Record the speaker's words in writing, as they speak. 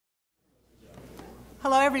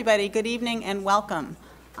Hello, everybody. Good evening and welcome.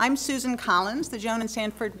 I'm Susan Collins, the Joan and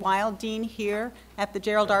Sanford Weill Dean here at the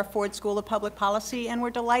Gerald R. Ford School of Public Policy, and we're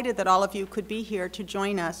delighted that all of you could be here to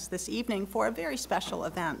join us this evening for a very special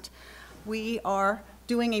event. We are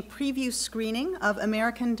doing a preview screening of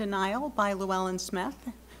American Denial by Llewellyn Smith,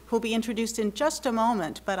 who will be introduced in just a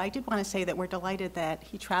moment, but I did want to say that we're delighted that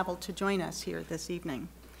he traveled to join us here this evening.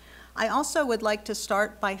 I also would like to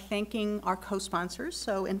start by thanking our co-sponsors,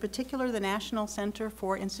 so in particular the National Center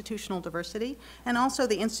for Institutional Diversity and also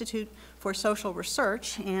the Institute for Social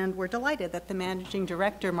Research, and we're delighted that the Managing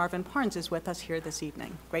Director, Marvin Parnes, is with us here this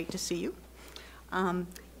evening. Great to see you.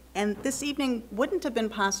 And this evening wouldn't have been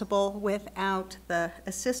possible without the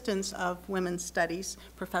assistance of Women's Studies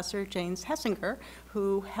Professor James Hessinger,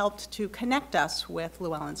 who helped to connect us with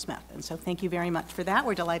Llewellyn Smith. And so thank you very much for that.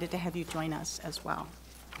 We're delighted to have you join us as well.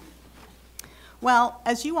 Well,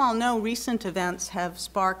 as you all know, recent events have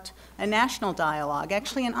sparked a national dialogue,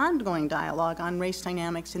 actually an ongoing dialogue on race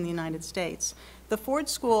dynamics in the United States. The Ford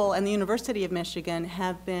School and the University of Michigan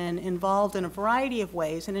have been involved in a variety of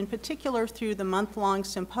ways, and in particular through the month-long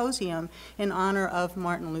symposium in honor of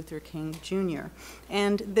Martin Luther King, Jr.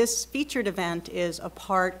 And this featured event is a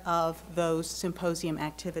part of those symposium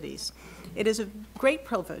activities. It is a great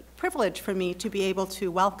privilege for me to be able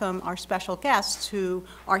to welcome our special guests who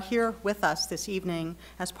are here with us this evening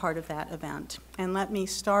as part of that event. And let me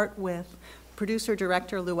start with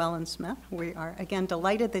producer-director Llewellyn Smith. We are, again,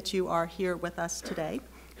 delighted that you are here with us today.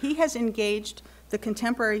 He has engaged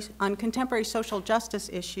on contemporary social justice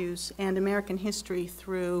issues and American history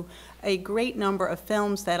through a great number of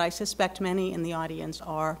films that I suspect many in the audience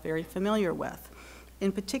are very familiar with.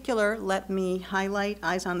 In particular, let me highlight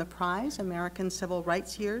Eyes on the Prize, American Civil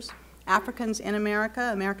Rights Years, Africans in America,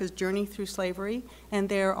 America's Journey Through Slavery, and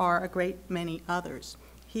there are a great many others.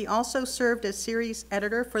 He also served as series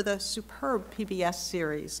editor for the superb PBS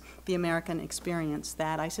series, The American Experience,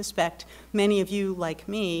 that I suspect many of you, like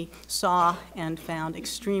me, saw and found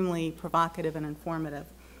extremely provocative and informative.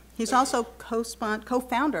 He's also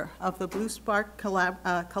co-founder of the Blue Spark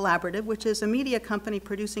Collaborative, which is a media company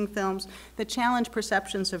producing films that challenge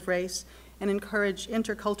perceptions of race and encourage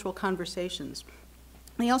intercultural conversations.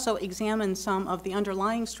 He also examined some of the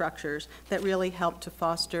underlying structures that really help to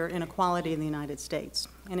foster inequality in the United States.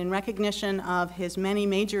 And in recognition of his many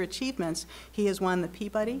major achievements, he has won the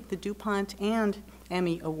Peabody, the DuPont, and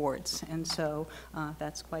Emmy Awards. And so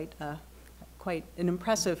that's quite an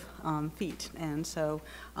impressive feat. And so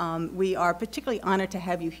we are particularly honored to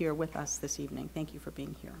have you here with us this evening. Thank you for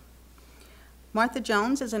being here. Martha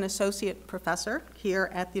Jones is an associate professor here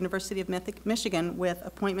at the University of Michigan with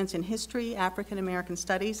appointments in history, African American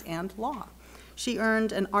studies, and law. She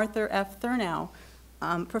earned an Arthur F. Thurnow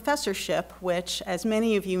professorship, which, as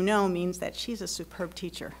many of you know, means that she's a superb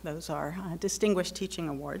teacher. Those are distinguished teaching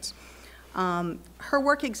awards. Her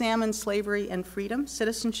work examines slavery and freedom,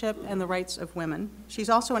 citizenship, and the rights of women. She's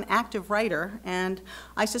also an active writer, and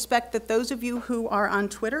I suspect that those of you who are on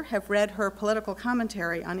Twitter have read her political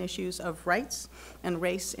commentary on issues of rights and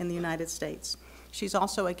race in the United States. She's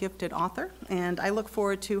also a gifted author, and I look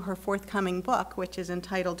forward to her forthcoming book, which is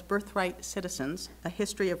entitled Birthright Citizens, A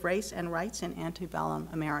History of Race and Rights in Antebellum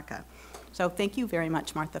America. So thank you very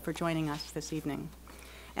much, Martha, for joining us this evening.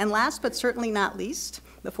 And last but certainly not least,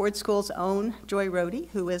 the Ford School's own Joy Rohde,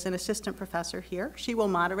 who is an assistant professor here. She will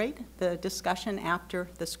moderate the discussion after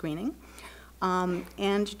the screening.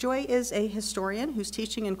 And Joy is a historian whose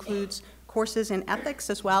teaching includes courses in ethics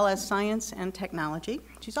as well as science and technology.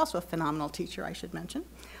 She's also a phenomenal teacher, I should mention.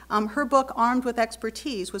 Her book, Armed with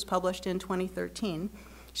Expertise, was published in 2013.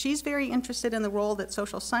 She's very interested in the role that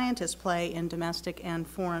social scientists play in domestic and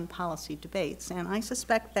foreign policy debates, and I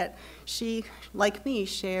suspect that she, like me,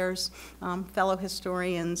 shares fellow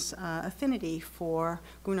historians' affinity for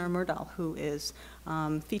Gunnar Myrdal, who is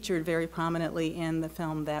featured very prominently in the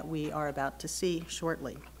film that we are about to see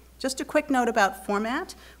shortly. Just a quick note about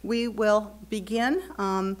format. We will begin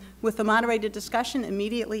with a moderated discussion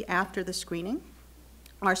immediately after the screening.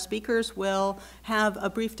 Our speakers will have a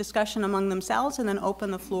brief discussion among themselves and then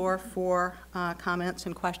open the floor for comments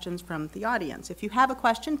and questions from the audience. If you have a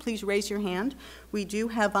question, please raise your hand. We do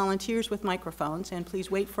have volunteers with microphones, and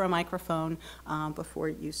please wait for a microphone before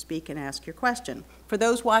you speak and ask your question. For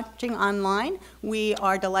those watching online, we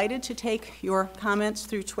are delighted to take your comments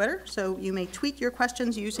through Twitter, so you may tweet your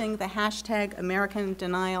questions using the hashtag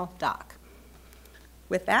AmericanDenialDoc.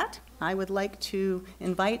 With that, I would like to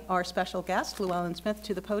invite our special guest, Llewellyn Smith,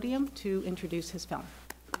 to the podium to introduce his film.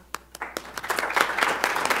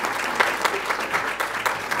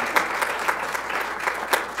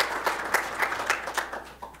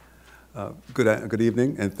 Good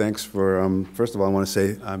evening, and thanks for, first of all, I want to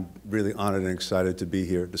say I'm really honored and excited to be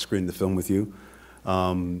here to screen the film with you.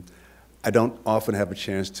 I don't often have a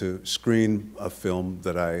chance to screen a film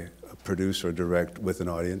that I produce or direct with an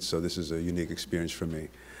audience, so this is a unique experience for me.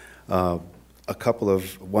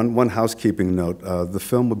 One housekeeping note, the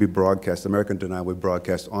film will be broadcast, American Denial will be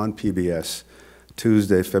broadcast on PBS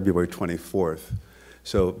Tuesday, February 24th.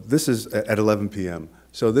 So this is at 11 p.m.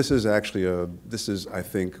 So this is actually I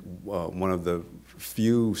think, one of the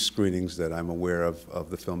few screenings that I'm aware of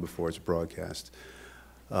the film before it's broadcast.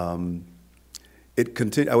 I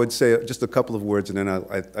would say just a couple of words, and then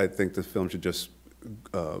I think the film should just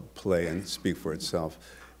play and speak for itself.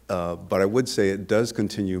 But I would say it does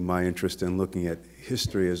continue my interest in looking at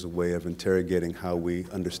history as a way of interrogating how we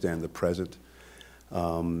understand the present,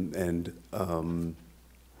 and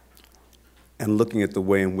looking at the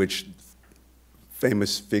way in which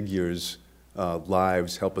famous figures'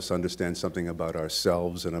 lives help us understand something about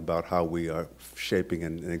ourselves and about how we are shaping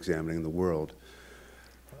and examining the world.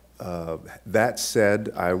 That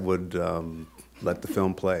said, I would let the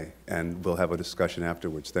film play, and we'll have a discussion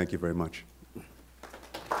afterwards. Thank you very much.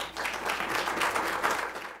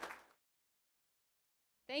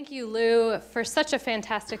 Thank you, Lou, for such a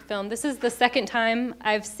fantastic film. This is the second time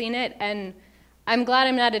I've seen it, and I'm glad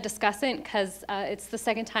I'm not a discussant, because it's the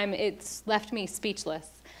second time it's left me speechless.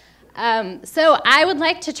 So I would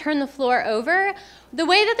like to turn the floor over. The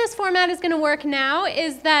way that this format is going to work now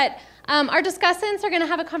is that our discussants are going to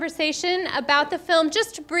have a conversation about the film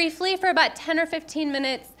just briefly for about 10 or 15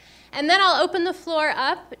 minutes, and then I'll open the floor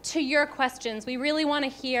up to your questions. We really want to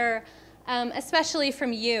hear, especially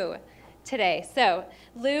from you today. So,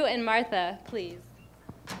 Lou and Martha, please.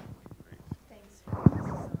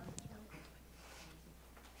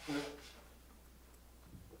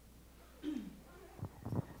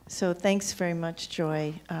 So thanks very much,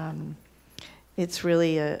 Joy. It's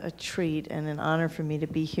really a treat and an honor for me to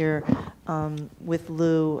be here with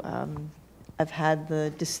Lou. I've had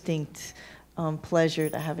the distinct pleasure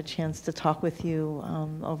to have a chance to talk with you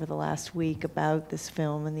over the last week about this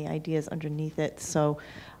film and the ideas underneath it. So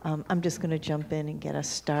I'm just going to jump in and get us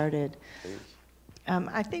started.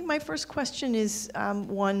 I think my first question is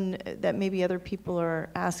one that maybe other people are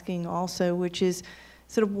asking also, which is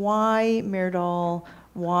sort of why Myrdal,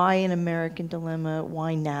 why an American dilemma,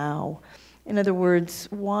 why now? In other words,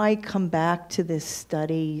 why come back to this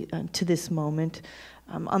study, to this moment?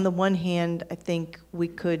 On the one hand, I think we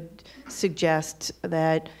could suggest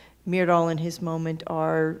that Myrdal and his moment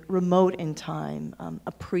are remote in time,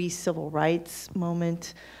 a pre-civil rights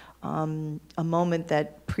moment, a moment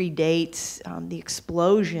that predates the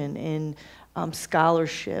explosion in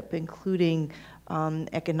scholarship, including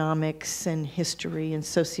economics and history and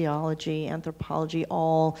sociology, anthropology,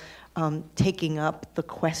 all taking up the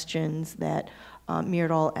questions that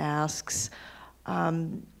Myrdal asks.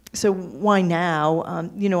 So why now?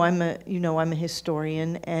 I'm a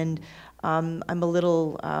historian, and I'm a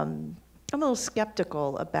little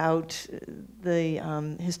skeptical about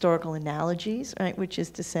the historical analogies, right? Which is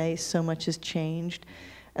to say, so much has changed,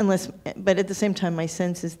 but at the same time, my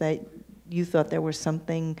sense is that you thought there was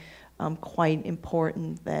something quite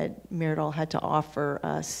important that Myrdal had to offer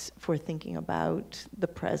us for thinking about the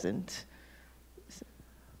present.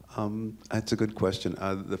 That's a good question.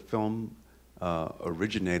 The film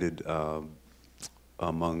originated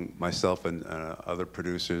among myself and other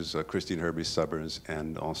producers, Christine Herbie-Subbers,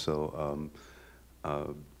 and also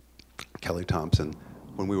Kelly Thompson,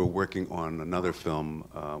 when we were working on another film,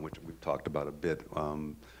 which we've talked about a bit,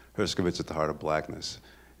 Herskovitz at the Heart of Blackness.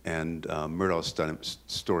 And Myrdal's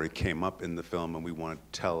story came up in the film, and we wanted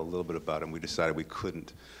to tell a little bit about it, and we decided we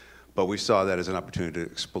couldn't. But we saw that as an opportunity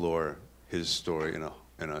to explore his story in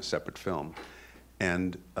a separate film.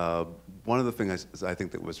 And one of the things I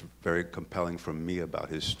think that was very compelling for me about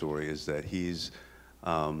his story is that he's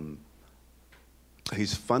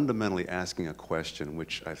fundamentally asking a question,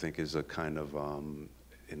 which I think is a kind of,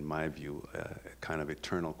 in my view, a kind of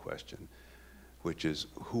eternal question, which is,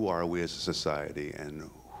 who are we as a society, and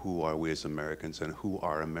who are we as Americans, and who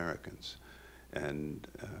are Americans? And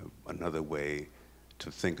another way to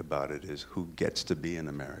think about it is, who gets to be an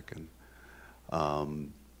American?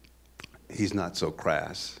 He's not so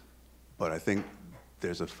crass, but I think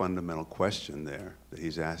there's a fundamental question there that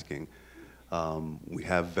he's asking. We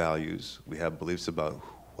have values, we have beliefs about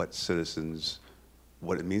what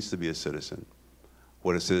it means to be a citizen,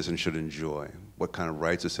 what a citizen should enjoy, what kind of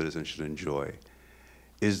rights a citizen should enjoy.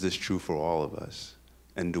 Is this true for all of us?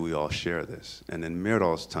 And do we all share this? And in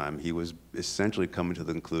Myrdal's time, he was essentially coming to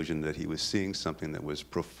the conclusion that he was seeing something that was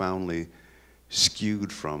profoundly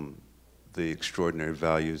skewed from the extraordinary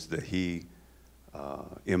values that he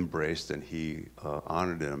embraced and he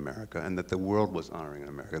honored in America, and that the world was honoring in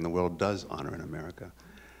America, and the world does honor in America.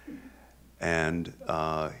 And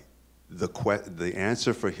the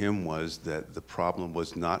answer for him was that the problem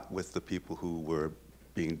was not with the people who were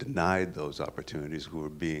being denied those opportunities, who were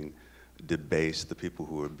being debased, the people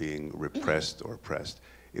who were being repressed or oppressed.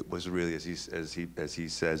 It was really, as he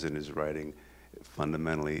says in his writing,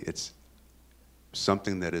 fundamentally, it's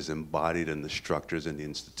something that is embodied in the structures and the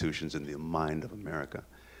institutions and the mind of America.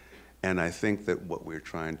 And I think that what we're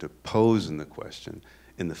trying to pose in the question,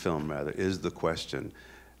 in the film rather, is the question,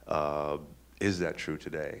 is that true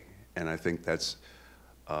today? And I think that's,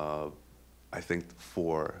 I think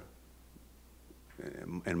for,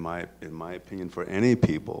 in my opinion, for any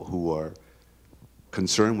people who are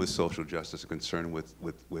concerned with social justice, concerned with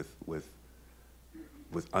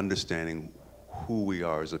understanding who we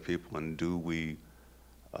are as a people, and do we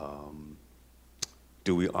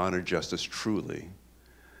honor justice truly?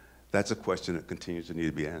 That's a question that continues to need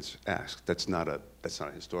to be asked. That's not a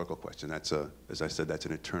historical question. That's as I said, that's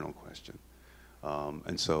an eternal question.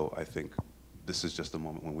 And so I think this is just a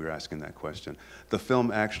moment when we're asking that question. The film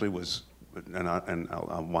actually was, and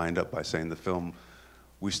I'll wind up by saying the film,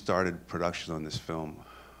 we started production on this film,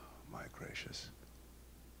 my gracious,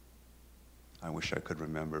 I wish I could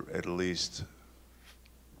remember, at least,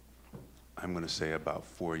 I'm going to say about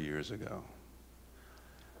 4 years ago.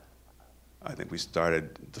 I think we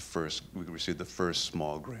received the first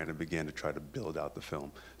small grant and began to try to build out the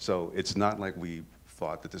film. So it's not like we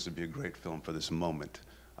thought that this would be a great film for this moment.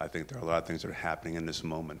 I think there are a lot of things that are happening in this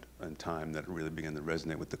moment in time that really begin to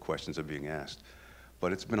resonate with the questions that are being asked.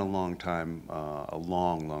 But it's been a long time, a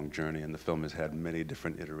long, long journey, and the film has had many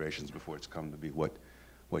different iterations before it's come to be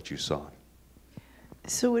what you saw.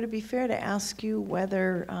 So would it be fair to ask you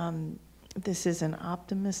whether this is an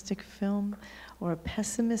optimistic film or a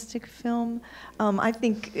pessimistic film? I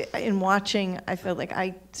think in watching, I felt like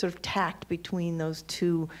I sort of tacked between those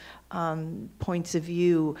two points of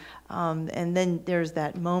view. And then there's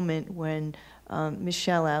that moment when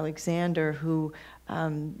Michelle Alexander, whose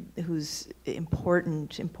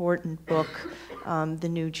important book, The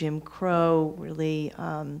New Jim Crow, really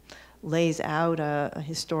lays out a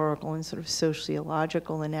historical and sort of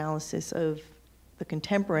sociological analysis of the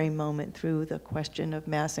contemporary moment through the question of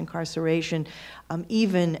mass incarceration.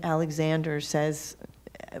 Even Alexander says,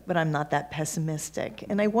 but I'm not that pessimistic.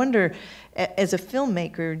 And I wonder, as a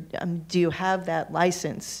filmmaker, do you have that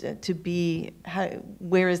license to be,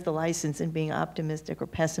 where is the license in being optimistic or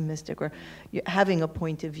pessimistic or having a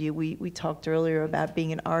point of view? We talked earlier about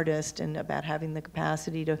being an artist and about having the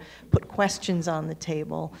capacity to put questions on the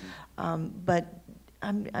table. But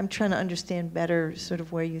I'm trying to understand better sort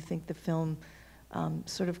of where you think the film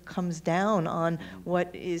sort of comes down on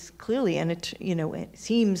what is clearly, and it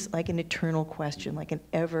seems like an eternal question, like an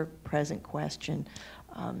ever-present question.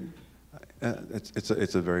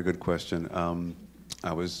 It's a very good question.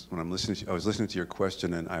 I was listening to your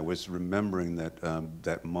question, and I was remembering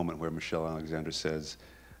that moment where Michelle Alexander says,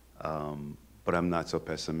 "But I'm not so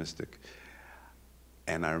pessimistic."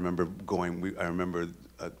 And I remember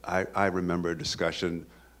I remember a discussion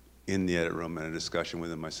in the edit room and a discussion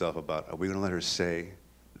within myself about, are we going to let her say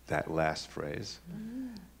that last phrase?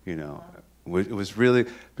 You know, it was really,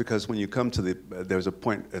 because when you come to there was a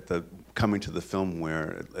point at the coming to the film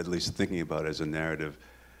where, at least thinking about it as a narrative,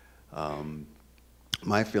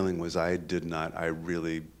 my feeling was I'm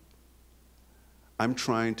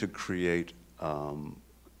trying to create,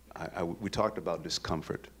 we talked about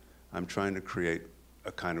discomfort. I'm trying to create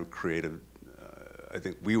a kind of creative, I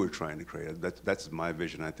think we were trying to create, that's my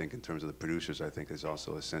vision, I think, in terms of the producers, I think, is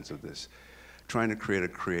also a sense of this, trying to create a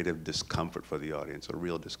creative discomfort for the audience, a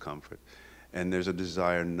real discomfort. And there's a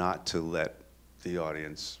desire not to let the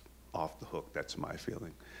audience off the hook, that's my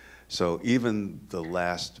feeling. So even the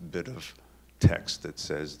last bit of text that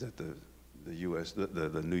says that the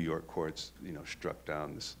New York courts, struck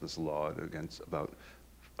down this law about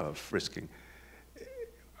frisking,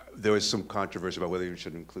 there was some controversy about whether you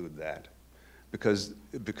should include that. Because,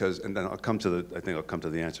 and then I think I'll come to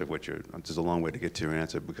the answer of there's a long way to get to your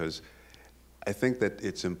answer, because I think that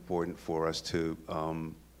it's important for us to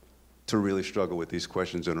really struggle with these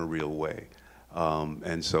questions in a real way.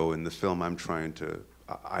 And so in the film,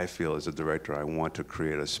 I feel as a director, I want to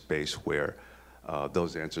create a space where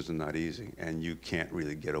those answers are not easy, and you can't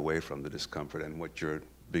really get away from the discomfort and what you're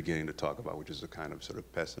beginning to talk about, which is a kind of sort of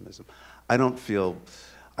pessimism. I don't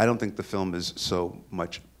think the film is so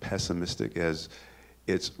much pessimistic as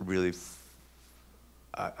it's really,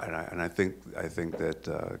 and I think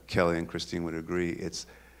that Kelly and Christine would agree,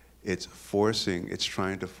 it's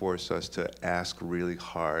trying to force us to ask really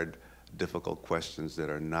hard, difficult questions that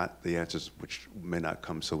are not the answers, which may not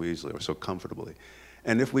come so easily or so comfortably.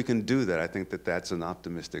 And if we can do that, I think that that's an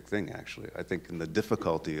optimistic thing, actually. I think in the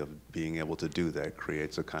difficulty of being able to do that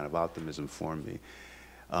creates a kind of optimism for me.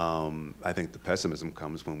 I think the pessimism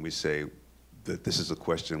comes when we say that this is a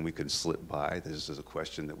question we can slip by, this is a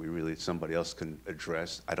question that somebody else can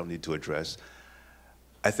address, I don't need to address.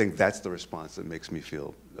 I think that's the response that makes me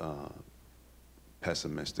feel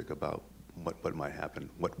pessimistic about what might happen,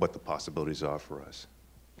 what the possibilities are for us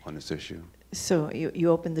on this issue. So you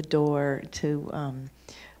opened the door to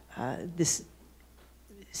this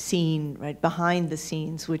scene, right, behind the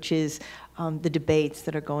scenes, which is the debates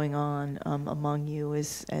that are going on among you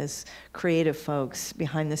as creative folks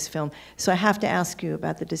behind this film. So I have to ask you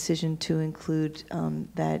about the decision to include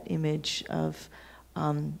that image of,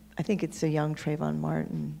 I think it's a young Trayvon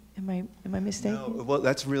Martin. Am I mistaken? No, well,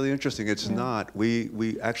 that's really interesting. It's not.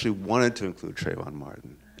 We actually wanted to include Trayvon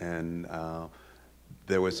Martin, and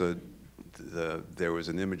there was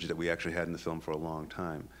an image that we actually had in the film for a long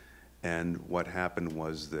time, and what happened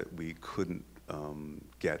was that we couldn't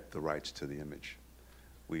get the rights to the image.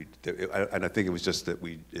 And I think it was just that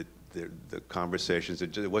the conversations.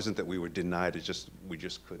 It wasn't that we were denied. We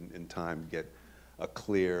just couldn't in time get a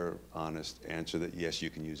clear, honest answer that yes,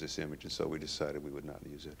 you can use this image, and so we decided we would not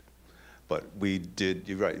use it. But we did.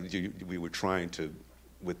 You're right. We were trying to,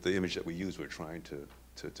 with the image that we used, we were trying to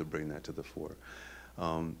bring that to the fore.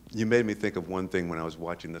 You made me think of one thing when I was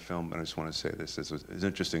watching the film, and I just want to say this. It's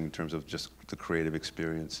interesting in terms of just the creative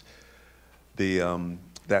experience.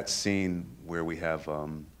 That scene where we have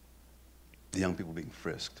the young people being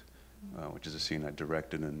frisked, which is a scene I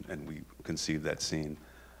directed, and we conceived that scene.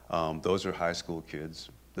 Those are high school kids.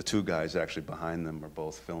 The two guys actually behind them are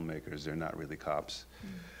both filmmakers. They're not really cops.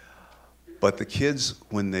 But the kids,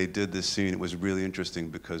 when they did this scene, it was really interesting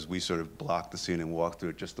because we sort of blocked the scene and walked through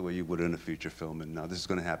it just the way you would in a feature film. And now this is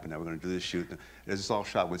going to happen. Now we're going to do this shoot. It's all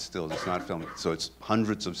shot with stills. It's not filmed. So it's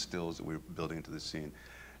hundreds of stills that we're building into the scene.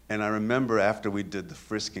 And I remember after we did the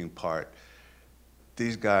frisking part,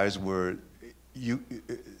 these guys were,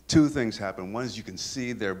 two things happened. One is you can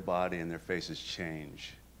see their body and their faces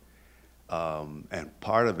change. And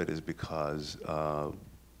part of it is because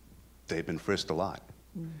they've been frisked a lot.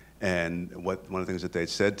 And one of the things that they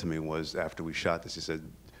said to me was, after we shot this, he said,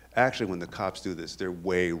 actually, when the cops do this, they're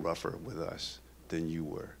way rougher with us than you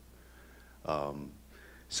were.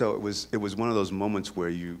 So it was one of those moments where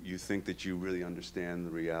you think that you really understand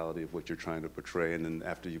the reality of what you're trying to portray, and then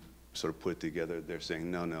after you sort of put it together, they're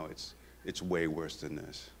saying, no, it's way worse than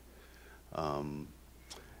this.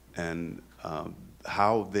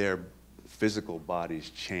 How their physical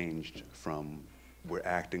bodies changed from we're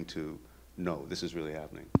acting to no, this is really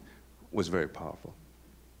happening, was very powerful,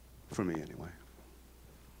 for me anyway.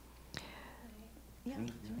 Yeah.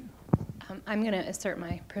 I'm going to assert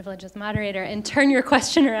my privilege as moderator and turn your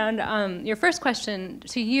question around, your first question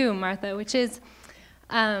to you, Martha, which is,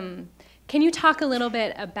 can you talk a little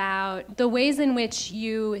bit about the ways in which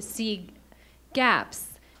you see gaps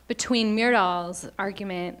between Myrdal's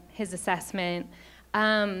argument, his assessment,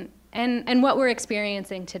 and what we're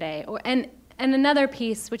experiencing today? And another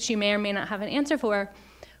piece, which you may or may not have an answer for,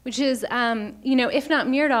 which is, if not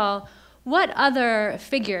Myrdal, what other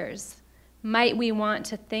figures might we want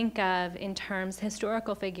to think of in terms,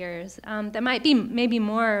 historical figures, that might be maybe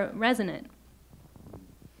more resonant?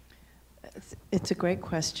 It's a great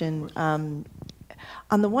question. On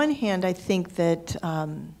the one hand, I think that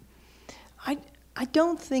I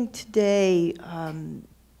don't think today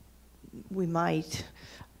we might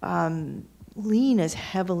lean as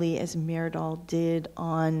heavily as Myrdal did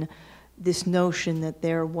on this notion that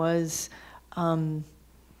there was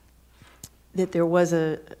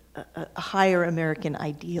a higher American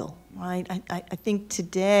ideal, right? I think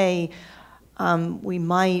today we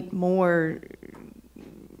might more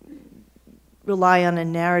rely on a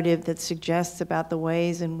narrative that suggests about the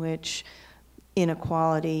ways in which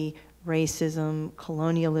inequality, racism,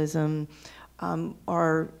 colonialism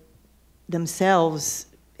are themselves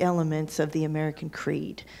elements of the American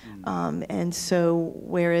creed. And so,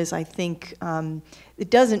 whereas I think it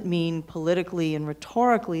doesn't mean politically and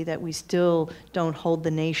rhetorically that we still don't hold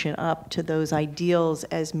the nation up to those ideals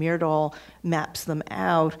as Myrdal maps them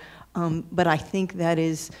out, but I think that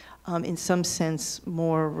is, in some sense,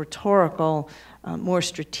 more rhetorical, more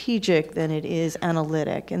strategic than it is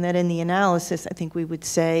analytic. And that in the analysis, I think we would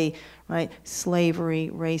say, right, slavery,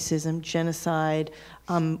 racism, genocide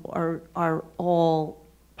are all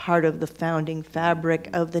part of the founding fabric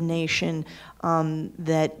of the nation,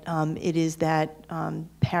 that it is that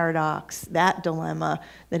paradox, that dilemma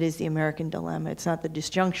that is the American dilemma. It's not the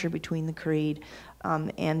disjuncture between the creed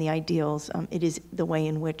and the ideals. It is the way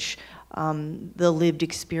in which the lived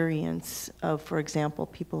experience of, for example,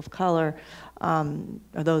 people of color,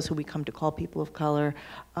 or those who we come to call people of color,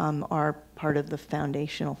 are part of the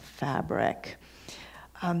foundational fabric.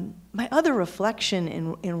 My other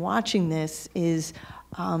reflection in watching this is,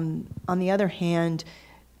 on the other hand,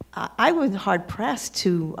 I was hard-pressed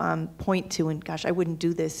to point to, and gosh, I wouldn't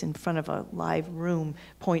do this in front of a live room,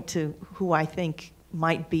 point to who I think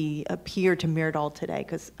might be a peer to Myrdal today,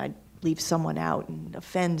 because I'd leave someone out and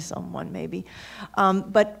offend someone maybe.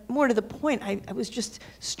 But more to the point, I was just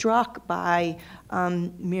struck by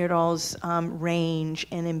Myrdal's range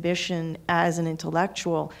and ambition as an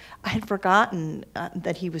intellectual. I had forgotten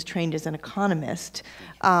that he was trained as an economist,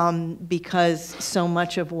 because so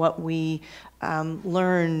much of what we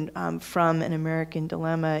learn from An American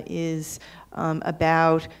Dilemma is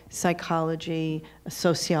about psychology,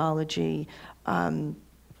 sociology,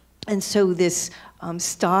 and so this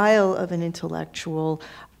style of an intellectual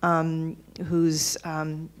who's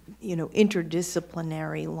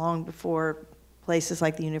interdisciplinary long before places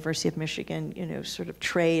like the University of Michigan, sort of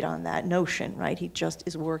trade on that notion, right? He just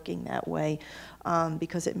is working that way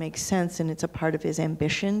because it makes sense and it's a part of his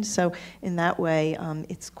ambition. So in that way,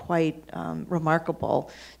 it's quite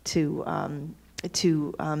remarkable to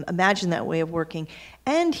imagine that way of working.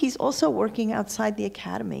 And he's also working outside the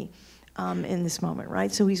academy in this moment,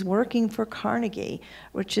 right? So he's working for Carnegie,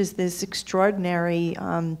 which is this extraordinary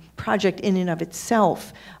project in and of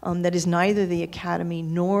itself that is neither the academy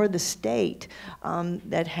nor the state,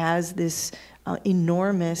 that has this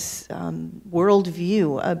enormous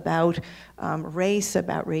worldview about race,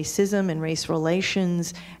 about racism and race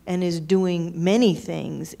relations, and is doing many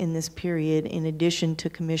things in this period in addition to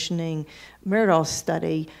commissioning Myrdal's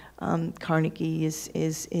study. Carnegie is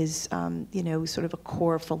sort of a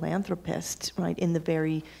core philanthropist, right, in the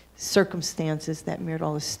very circumstances that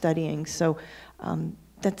Myrdal is studying. So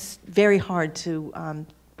that's very hard to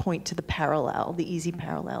point to the parallel, the easy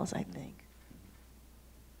parallels, I think.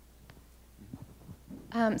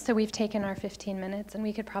 So we've taken our 15 minutes, and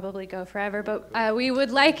we could probably go forever, but we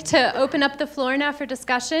would like to open up the floor now for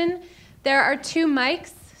discussion. There are 2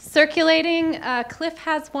 mics circulating. Cliff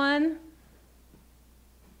has one.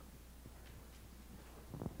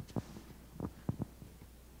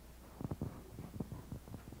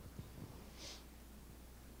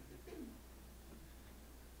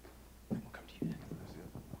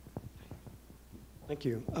 Thank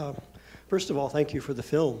you. First of all, thank you for the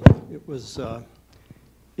film. It was,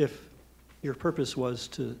 if your purpose was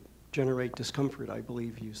to generate discomfort, I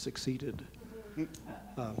believe you succeeded.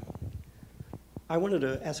 I wanted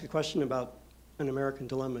to ask a question about An American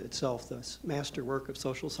Dilemma itself, this masterwork of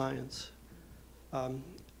social science.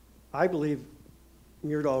 I believe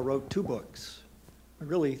Myrdal wrote 2 books, a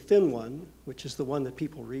really thin one, which is the one that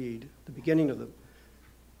people read, the beginning of the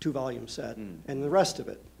 2-volume set, and the rest of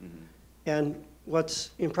it. And what's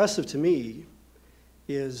impressive to me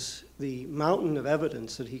is the mountain of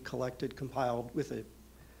evidence that he collected, compiled with a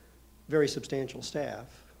very substantial staff,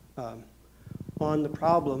 on the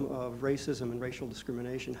problem of racism and racial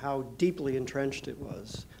discrimination, how deeply entrenched it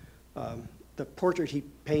was. The portrait he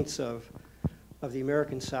paints of the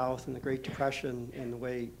American South and the Great Depression and the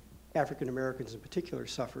way African Americans in particular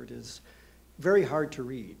suffered is very hard to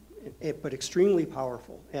read, but extremely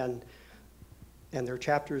powerful. And there are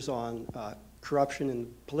chapters on corruption in the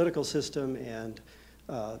political system and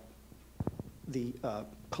the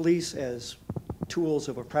police as tools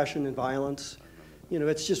of oppression and violence.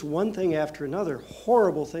 It's just one thing after another,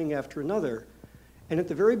 horrible thing after another. And at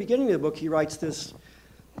the very beginning of the book, he writes this,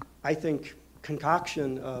 I think,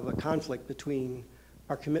 concoction of a conflict between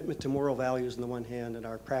our commitment to moral values on the one hand and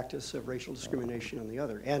our practice of racial discrimination on the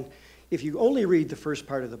other. And if you only read the first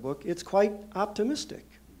part of the book, it's quite optimistic.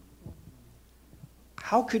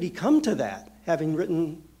 How could he come to that, having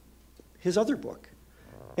written his other book?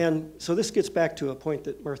 And so this gets back to a point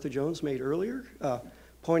that Martha Jones made earlier,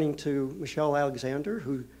 pointing to Michelle Alexander,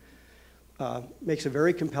 who makes a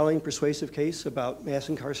very compelling, persuasive case about mass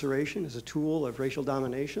incarceration as a tool of racial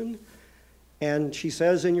domination. And she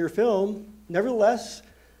says in your film, nevertheless,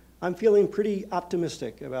 I'm feeling pretty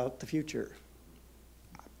optimistic about the future.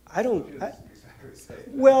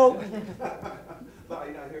 Well, I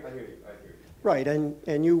hear you. right,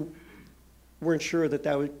 and you weren't sure that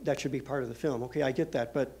that should be part of the film. Okay, I get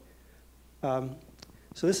that, but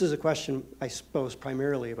so this is a question, I suppose,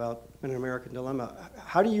 primarily about An American Dilemma.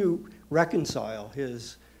 How do you reconcile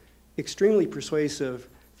his extremely persuasive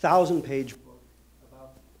 1,000-page book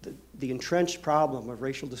about the entrenched problem of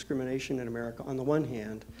racial discrimination in America on the one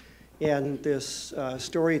hand, and this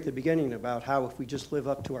story at the beginning about how if we just live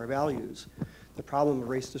up to our values, the problem of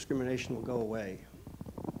race discrimination will go away.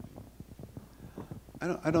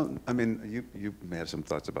 I mean, you may have some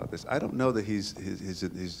thoughts about this. I don't know that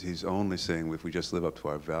he's only saying if we just live up to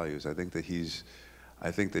our values. I think that he's,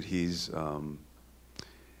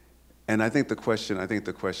 and I think the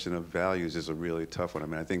question of values is a really tough one. I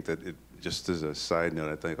mean, I think that just as a side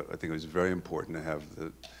note, I think it was very important to have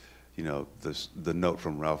the note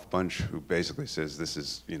from Ralph Bunche, who basically says this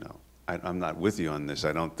is, I'm not with you on this.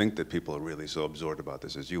 I don't think that people are really so absorbed about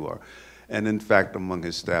this as you are. And in fact, among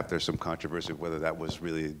his staff, there's some controversy of whether that was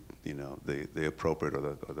really, the appropriate or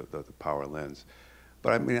the power lens.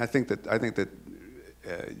 But I mean, I think that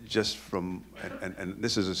just from, and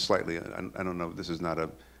this is a slightly, I don't know, this is not a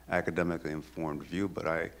academically informed view, but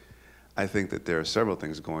I think that there are several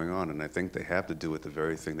things going on, and I think they have to do with the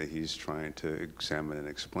very thing that he's trying to examine and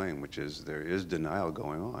explain, which is there is denial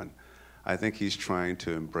going on. I think he's trying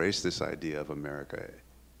to embrace this idea of America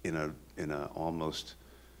in a almost,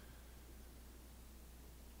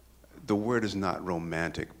 the word is not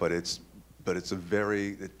romantic, but it's a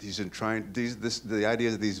very, the idea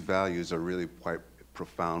that these values are really quite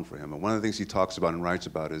profound for him. And one of the things he talks about and writes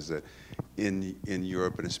about is that in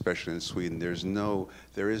Europe, and especially in Sweden, there is no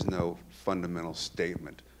fundamental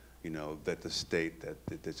statement, that the state,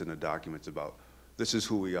 that's in the documents about, this is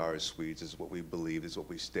who we are as Swedes, this is what we believe, this is what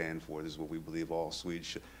we stand for, this is what we believe all Swedes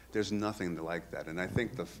should. There's nothing like that. And I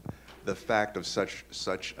think the fact of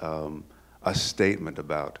such a statement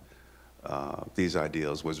about these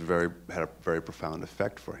ideals had a very profound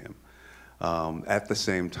effect for him. At the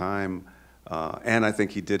same time, and I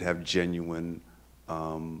think he did have genuine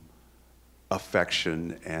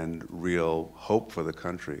affection and real hope for the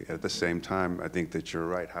country. At the same time, I think that you're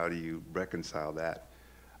right. How do you reconcile that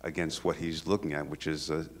against what he's looking at, which is,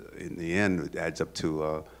 in the end, it adds up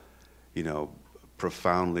to,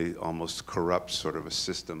 profoundly almost corrupt sort of a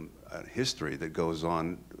system, history that goes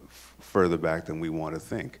on further back than we want to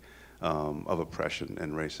think, of oppression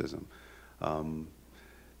and racism.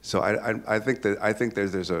 So I think that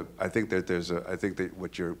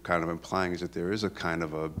what you're kind of implying is that there is a kind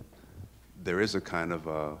of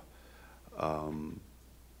a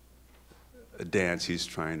dance he's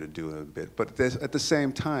trying to do a bit. But at the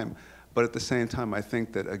same time, I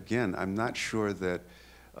think that, again, I'm not sure that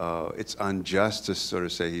it's unjust to sort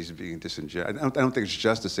of say he's being disingenuous. I don't think it's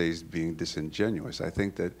just to say he's being disingenuous. I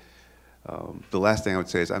think that the last thing I would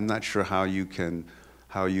say is I'm not sure how you could.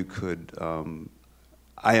 I'm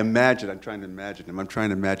trying to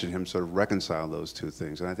imagine him sort of reconcile those two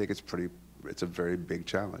things, and I think it's a very big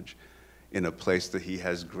challenge in a place that he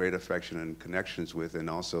has great affection and connections with, and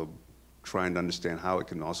also trying to understand how it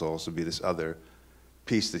can also be this other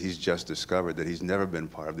piece that he's just discovered, that he's never been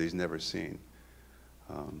part of, that he's never seen.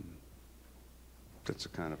 That's a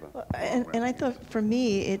kind of a... And I thought, for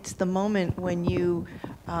me, it's the moment when you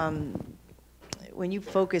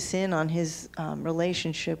focus in on his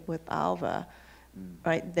relationship with Alva,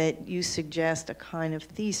 right, that you suggest a kind of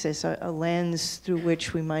thesis, a lens through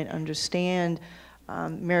which we might understand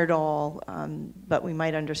Myrdal, but we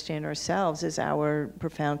might understand ourselves as our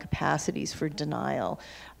profound capacities for denial.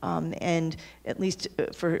 And at least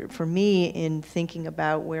for me, in thinking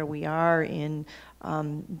about where we are in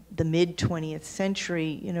the mid-20th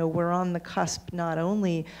century, we're on the cusp not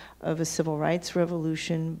only of a civil rights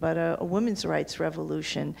revolution, but a women's rights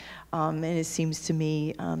revolution. And it seems to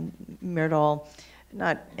me Myrdal,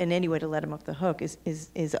 not in any way to let him off the hook,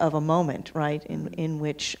 is of a moment, right, in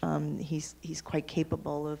which he's quite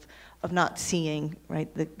capable of not seeing, right,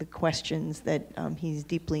 the questions that he's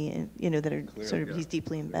deeply, that are clear, sort of, he's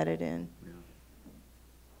deeply embedded in.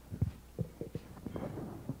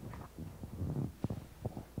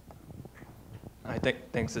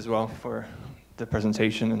 Thanks as well for the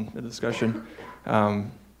presentation and the discussion.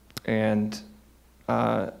 And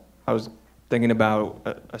I was thinking about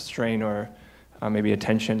a strain or maybe a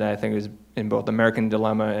tension that I think is in both American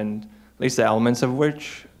Dilemma and at least the elements of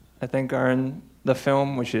which I think are in the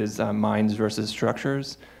film, which is minds versus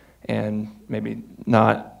structures. And maybe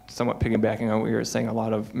not somewhat piggybacking on what you were saying, a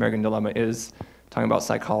lot of American Dilemma is talking about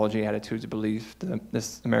psychology, attitudes, belief,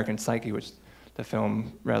 this American psyche, which the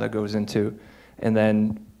film rather goes into. And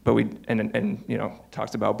then,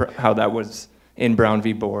 talks about how that was in Brown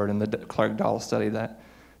v. Board and the Clark Doll study, that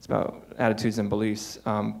it's about attitudes and beliefs.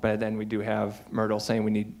 But then we do have Myrdal saying we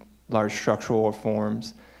need large structural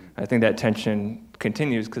reforms. I think that tension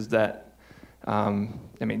continues because that, not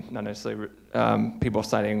necessarily people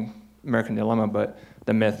citing American Dilemma, but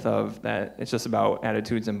the myth of that it's just about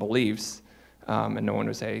attitudes and beliefs, and no one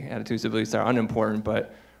would say attitudes and beliefs are unimportant,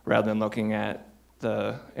 but rather than looking at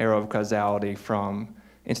the arrow of causality from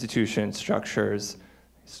institutions, structures,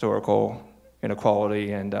 historical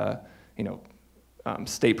inequality, and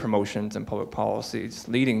state promotions and public policies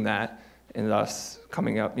leading that, and thus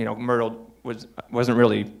coming up, Myrtle wasn't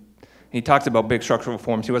really, he talked about big structural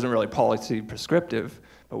reforms, he wasn't really policy prescriptive,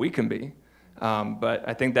 but we can be. But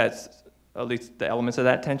I think that's, at least the elements of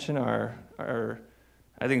that tension are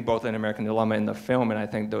I think both in American Dilemma and the film, and I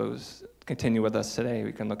think those continue with us today.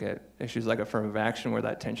 We can look at issues like affirmative action, where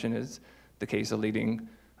that tension is the case of leading,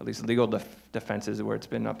 at least legal defenses, where it's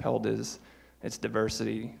been upheld is its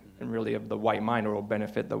diversity, and really of the white mind, or will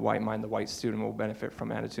benefit the white mind, the white student will benefit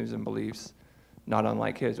from attitudes and beliefs, not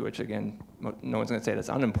unlike his, which again, no one's gonna say that's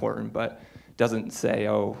unimportant, but doesn't say,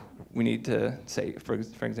 oh, we need to say, for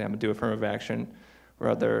example, do affirmative action or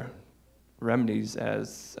other remedies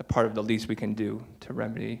as a part of the least we can do to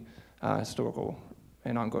remedy historical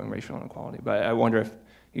and ongoing racial inequality. But I wonder if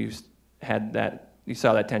you had that, you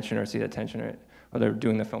saw that tension or see that tension, or whether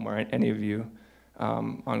doing the film or any of you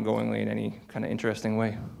ongoingly in any kind of interesting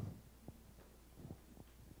way.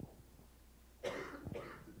 The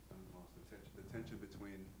tension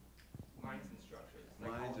between Minds and structures.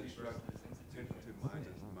 minds and structures. Tension between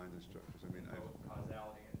minds and structures. I mean,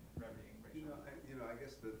 Causality and remedying racial. I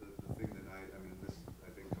guess the thing that this I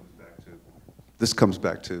think comes back to. This comes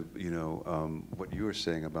back to what you were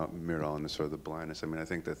saying about Myrtle and the sort of the blindness. I mean, I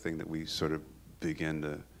think the thing that we sort of begin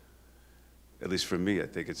to, at least for me, I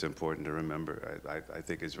think it's important to remember. I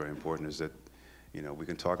think it's very important is that, we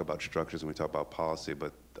can talk about structures and we talk about policy,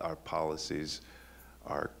 but our policies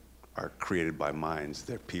are created by minds.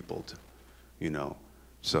 They're peopled,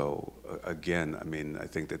 So again, I mean, I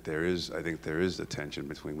think there is a tension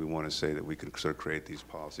between, we want to say that we can sort of create these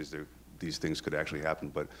policies, these things could actually happen,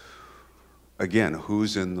 but again,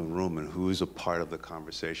 who's in the room and who's a part of the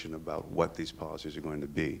conversation about what these policies are going to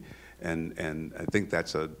be, and I think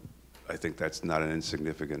that's not an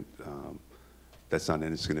insignificant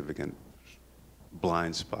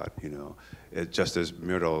blind spot, just as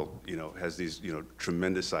Myrtle, has these,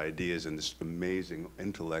 tremendous ideas and this amazing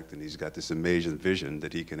intellect, and he's got this amazing vision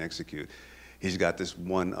that he can execute. He's got this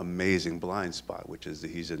one amazing blind spot, which is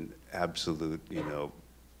that he's an absolute,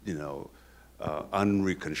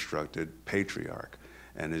 unreconstructed patriarch,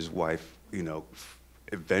 and his wife,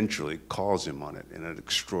 eventually calls him on it in an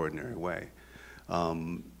extraordinary way.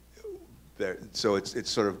 So it's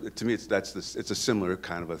sort of, to me, it's a similar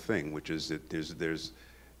kind of a thing, which is that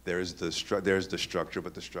there's the structure,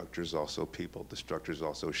 but the structure is also people. The structure is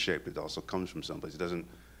also shaped. It also comes from someplace. It doesn't,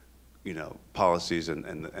 policies and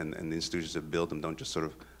the institutions that build them don't just sort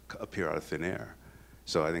of appear out of thin air.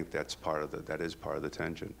 So I think that is part of the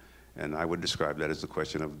tension. And I would describe that as the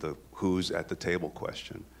question of the who's at the table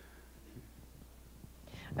question.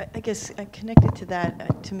 I guess connected to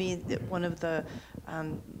that, to me, one of the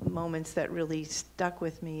moments that really stuck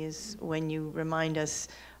with me is when you remind us,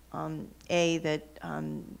 that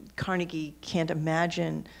Carnegie can't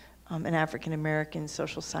imagine an African-American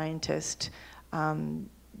social scientist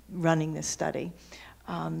running this study.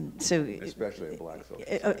 Especially a black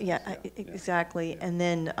social yeah, exactly. And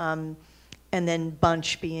then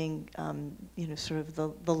Bunch being, sort of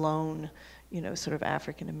the lone, sort of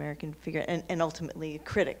African-American figure, and ultimately a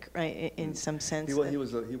critic, right, in some sense. He wasn't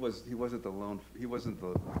the lone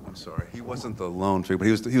figure, but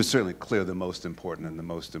he was certainly clearly the most important and the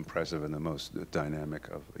most impressive and the most dynamic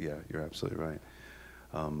of, yeah, you're absolutely right.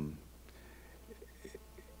 I'm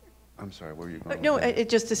sorry, where were you going? No,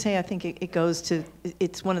 just to say, I think it goes to,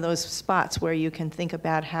 it's one of those spots where you can think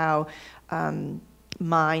about how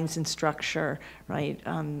minds and structure, right,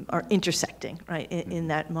 are intersecting, right, in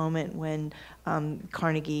that moment when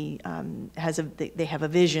Carnegie they have a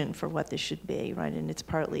vision for what this should be, right, and it's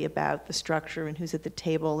partly about the structure and who's at the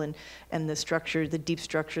table and the structure, the deep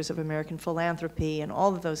structures of American philanthropy and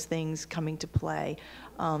all of those things coming to play,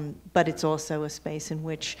 but it's also a space in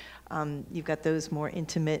which you've got those more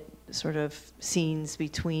intimate sort of scenes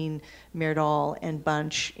between Myrdal and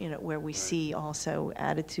Bunch, where we see also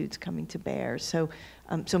attitudes coming to bear. So,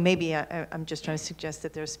 so maybe I'm just trying to suggest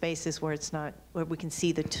that there are spaces where where we can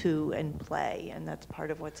see the two in play, and that's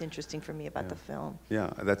part of what's interesting for me about the film.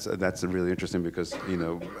 Yeah, that's really interesting because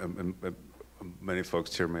many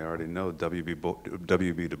folks here may already know W.B.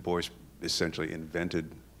 Du Bois essentially invented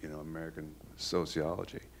American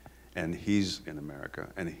sociology. And he's in America,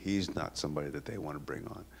 and he's not somebody that they want to bring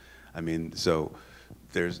on. I mean, so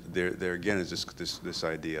there again is this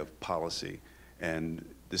idea of policy, and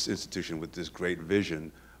this institution with this great vision,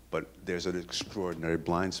 but there's an extraordinary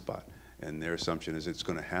blind spot. And their assumption is it's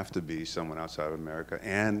going to have to be someone outside of America,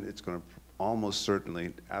 and it's going to almost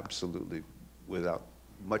certainly, absolutely, without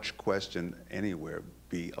much question anywhere,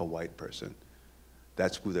 be a white person.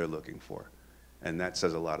 That's who they're looking for. And that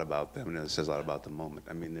says a lot about them, and it says a lot about the moment.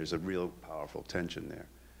 I mean, there's a real powerful tension there.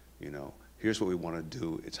 You know, here's what we want to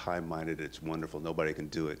do. It's high-minded, it's wonderful, nobody can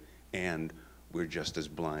do it, and we're just as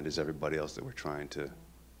blind as everybody else that we're trying to,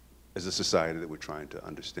 as a society that we're trying to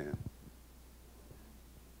understand.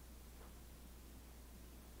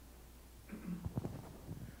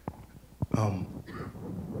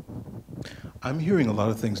 I'm hearing a lot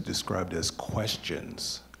of things described as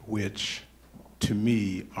questions, which to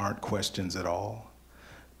me aren't questions at all.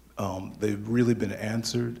 They've really been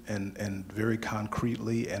answered and very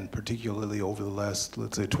concretely, and particularly over the last,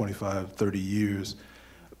 let's say, 25, 30 years,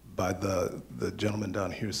 by the gentleman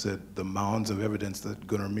down here said the mounds of evidence that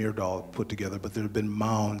Gunnar Myrdal put together, but there have been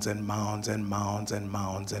mounds and mounds and mounds and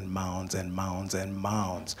mounds and mounds and mounds and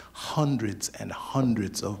mounds, hundreds and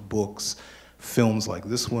hundreds of books, films like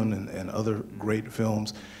this one and other great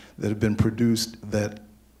films that have been produced that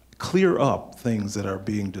clear up things that are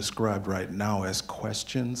being described right now as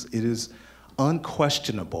questions. It is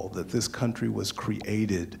unquestionable that this country was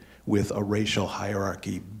created with a racial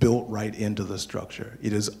hierarchy built right into the structure.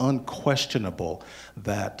 It is unquestionable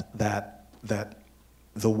that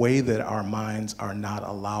the way that our minds are not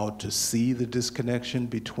allowed to see the disconnection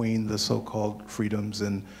between the so-called freedoms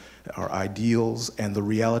and our ideals and the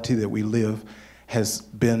reality that we live has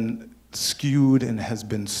been skewed and has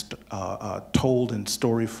been told in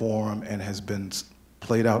story form and has been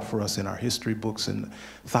played out for us in our history books in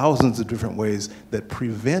thousands of different ways that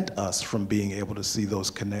prevent us from being able to see those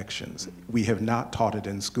connections. We have not taught it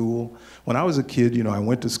in school. When I was a kid, you know, I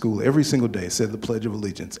went to school every single day, said the Pledge of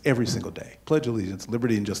Allegiance, every single day. Pledge of Allegiance,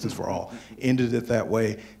 liberty and justice for all. Ended it that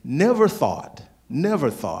way. Never thought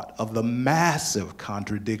of the massive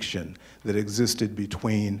contradiction that existed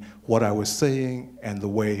between what I was saying and the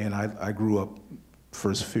way, and I grew up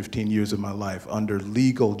first 15 years of my life under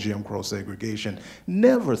legal Jim Crow segregation,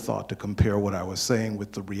 never thought to compare what I was saying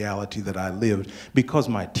with the reality that I lived, because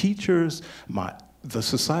my teachers, the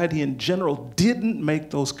society in general didn't make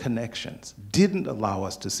those connections, didn't allow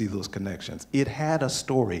us to see those connections. It had a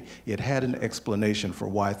story, it had an explanation for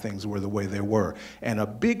why things were the way they were. And a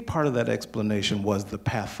big part of that explanation was the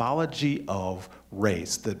pathology of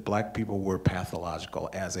race, that black people were pathological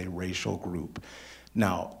as a racial group.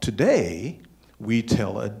 Now, today, we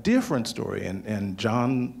tell a different story, and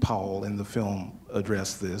John Powell in the film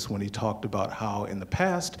addressed this when he talked about how in the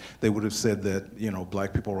past they would have said that, you know,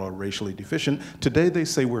 black people are racially deficient. Today they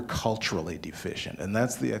say we're culturally deficient, and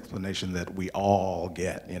that's the explanation that we all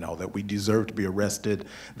get, you know, that we deserve to be arrested,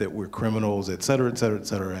 that we're criminals, et cetera, et cetera, et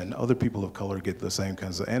cetera, and other people of color get the same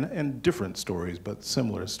kinds of, and different stories, but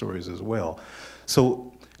similar stories as well.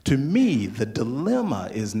 So to me, the dilemma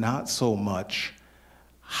is not so much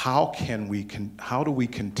how do we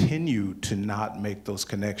continue to not make those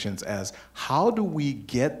connections as how do we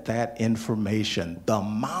get that information, the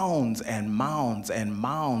mounds and mounds and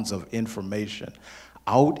mounds of information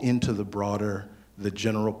out into the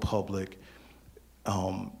general public,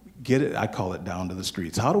 get it, I call it down to the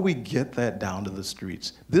streets. How do we get that down to the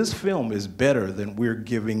streets? This film is better than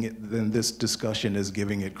than this discussion is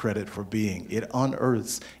giving it credit for being. It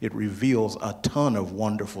unearths, it reveals a ton of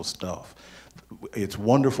wonderful stuff. It's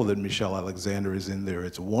wonderful that Michelle Alexander is in there.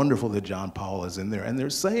 It's wonderful that John Powell is in there. And they're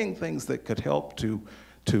saying things that could help to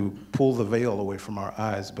pull the veil away from our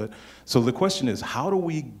eyes. But so the question is, how do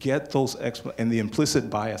we get those, and the implicit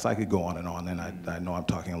bias, I could go on, and I know I'm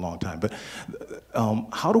talking a long time, but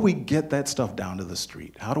how do we get that stuff down to the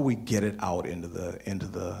street? How do we get it out into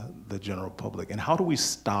the general public? And how do we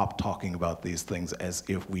stop talking about these things as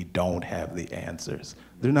if we don't have the answers?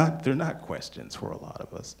 They're not questions for a lot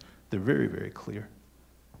of us. They're very, very clear.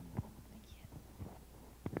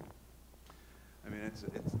 I mean,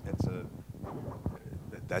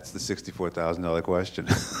 that's the $64,000 question.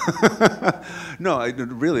 No,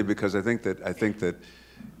 really, because I think that,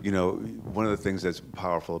 you know, one of the things that's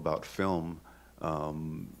powerful about film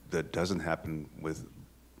that doesn't happen with,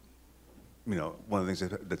 you know, one of the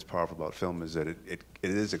things that's powerful about film is that it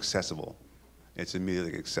is accessible. It's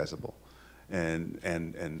immediately accessible.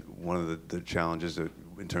 And one of the challenges that,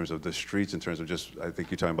 in terms of the streets, in terms of just, I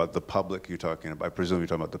think you're talking about the public, I presume you're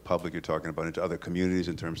talking about the public, you're talking about into other communities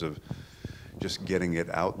in terms of just getting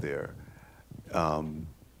it out there.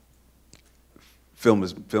 Film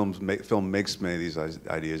makes many of these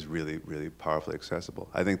ideas really, really powerfully accessible.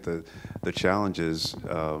 I think the challenge is,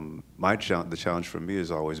 the challenge for me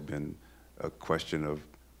has always been a question of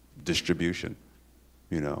distribution.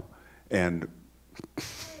 you know, and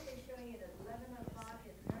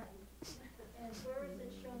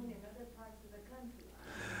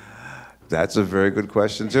that's a very good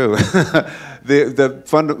question too.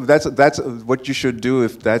 That's what you should do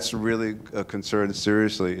if that's really a concern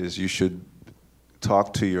seriously, is you should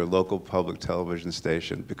talk to your local public television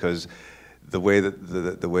station, because the way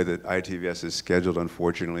that the way that ITVS is scheduled,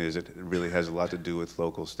 unfortunately, is it really has a lot to do with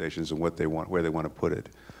local stations and what they want, where they want to put it.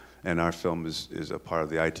 And our film is a part of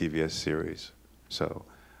the ITVS series, so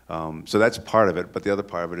that's part of it. But the other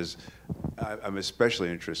part of it is, I'm especially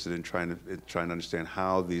interested in trying to understand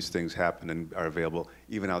how these things happen and are available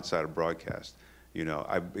even outside of broadcast. You know,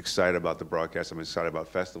 I'm excited about the broadcast. I'm excited about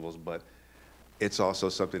festivals, but it's also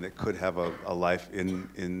something that could have a life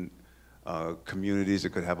in communities. It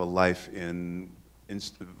could have a life in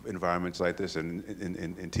environments like this, and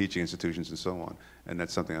in teaching institutions and so on. And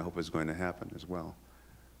that's something I hope is going to happen as well.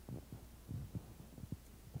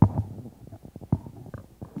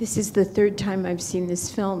 This is the third time I've seen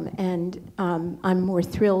this film, and I'm more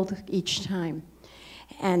thrilled each time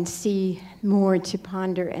and see more to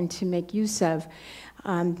ponder and to make use of.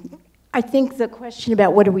 I think the question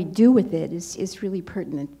about what do we do with it is really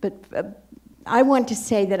pertinent, but I want to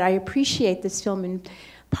say that I appreciate this film in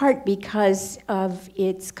part because of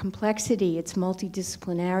its complexity, its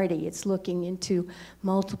multidisciplinarity. It's looking into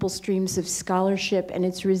multiple streams of scholarship, and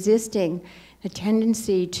it's resisting a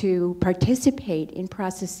tendency to participate in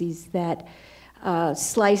processes that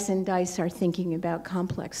slice and dice our thinking about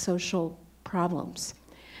complex social problems.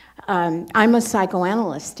 I'm a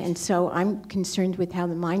psychoanalyst, and so I'm concerned with how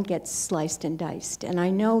the mind gets sliced and diced. And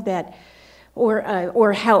I know that,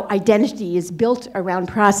 or how identity is built around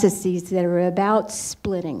processes that are about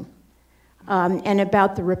splitting and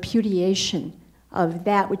about the repudiation of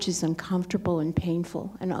that which is uncomfortable and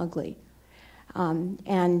painful and ugly.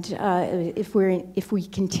 If we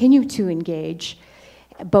continue to engage,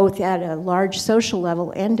 both at a large social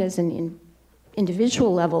level and as an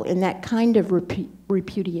individual level, in that kind of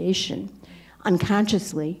repudiation,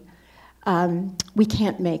 unconsciously, we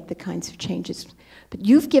can't make the kinds of changes. But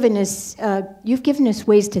you've given us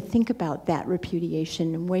ways to think about that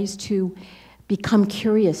repudiation and ways to become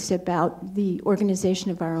curious about the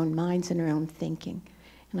organization of our own minds and our own thinking.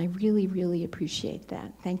 And I really, really appreciate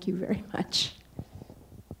that. Thank you very much.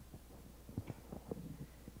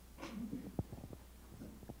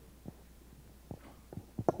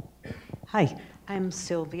 Hi, I'm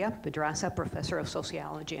Sylvia Pedraza, professor of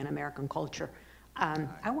sociology and American culture.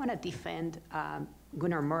 I want to defend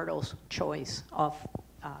Gunnar Myrdal's choice of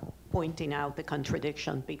pointing out the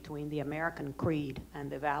contradiction between the American creed and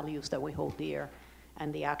the values that we hold dear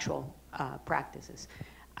and the actual practices.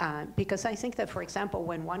 Because I think that, for example,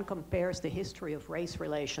 when one compares the history of race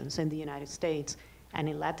relations in the United States and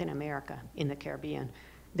in Latin America, in the Caribbean,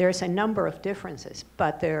 there's a number of differences,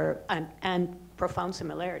 but and profound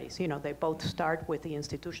similarities. You know, they both start with the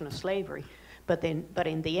institution of slavery, but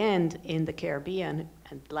in the end, in the Caribbean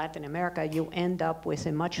and Latin America, you end up with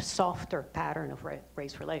a much softer pattern of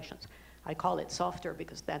race relations. I call it softer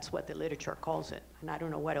because that's what the literature calls it, and I don't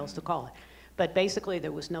know what else to call it. But basically,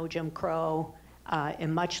 there was no Jim Crow, a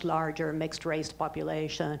much larger mixed-race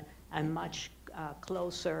population, and much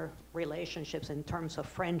closer relationships in terms of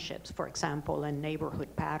friendships, for example, and neighborhood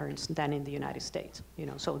patterns than in the United States. You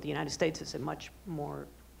know, so the United States is a much more,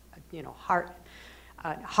 you know,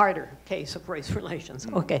 harder case of race relations.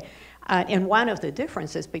 Okay, and one of the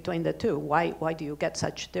differences between the two, why do you get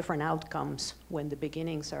such different outcomes when the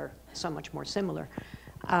beginnings are so much more similar?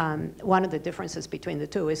 One of the differences between the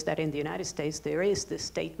two is that in the United States there is the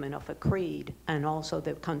statement of a creed and also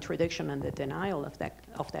the contradiction and the denial of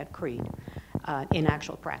that creed in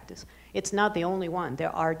actual practice. It's not the only one.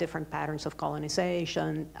 There are different patterns of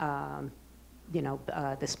colonization. You know,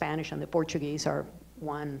 the Spanish and the Portuguese are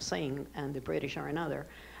one thing and the British are another.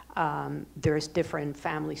 There's different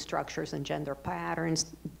family structures and gender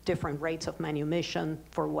patterns, different rates of manumission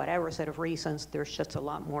for whatever set of reasons. There's just a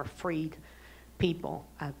lot more freed people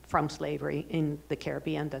from slavery in the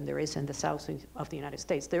Caribbean than there is in the south of the United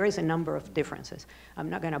States. There is a number of differences. I'm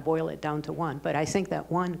not going to boil it down to one, but I think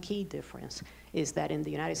that one key difference is that in the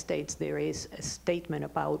United States there is a statement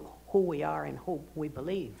about who we are and who we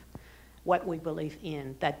believe, what we believe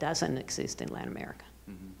in, that doesn't exist in Latin America.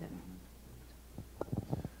 Mm-hmm. Yeah.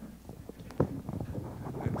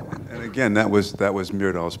 And again, that was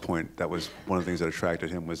Myrdal's point. That was one of the things that attracted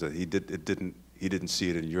him, was that he didn't see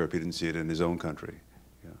it in Europe. He didn't see it in his own country.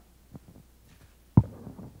 Yeah.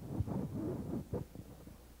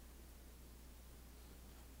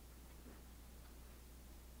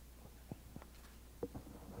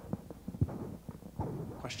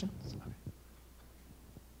 Questions?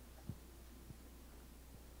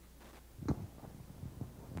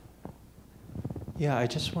 Yeah, I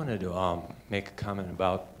just wanted to make a comment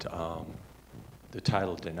about the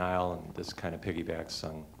title Denial, and this kind of piggybacks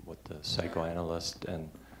on what the psychoanalyst, and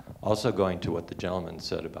also going to what the gentleman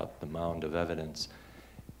said about the mound of evidence.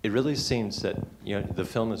 It really seems that, you know, the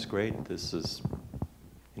film is great. This is,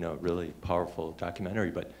 you know, a really powerful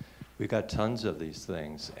documentary, but we've got tons of these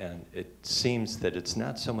things, and it seems that it's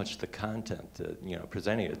not so much the content, you know,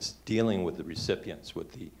 presenting it, it's dealing with the recipients,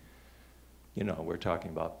 with the, you know, we're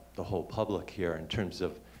talking about the whole public here in terms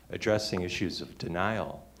of addressing issues of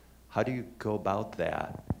denial. How do you go about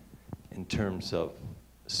that in terms of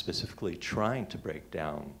specifically trying to break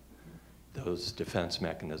down those defense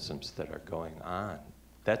mechanisms that are going on?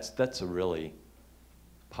 That's a really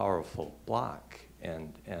powerful block,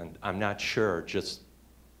 and I'm not sure just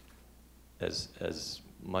as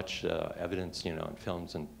much evidence, you know, in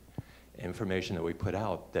films and information that we put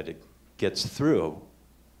out, that it gets through,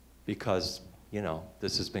 because, you know,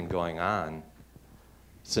 this has been going on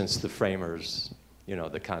since the framers, you know,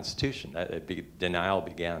 the Constitution. Denial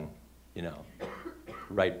began, you know,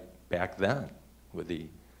 right back then with the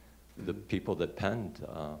people that penned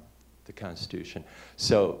the Constitution.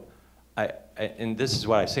 So, and this is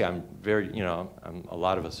what I say, I'm very, you know, a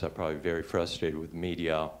lot of us are probably very frustrated with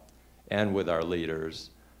media and with our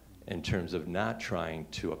leaders in terms of not trying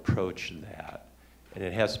to approach that. And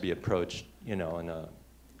it has to be approached, you know, in a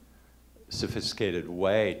sophisticated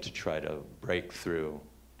way to try to break through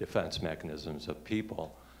defense mechanisms of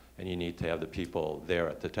people. And you need to have the people there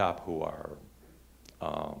at the top who are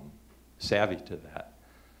savvy to that,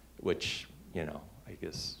 which, you know, I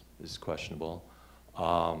guess is questionable.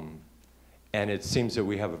 And it seems that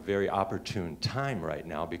we have a very opportune time right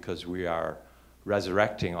now because we are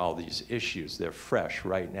resurrecting all these issues. They're fresh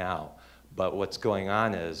right now. But what's going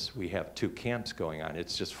on is we have two camps going on.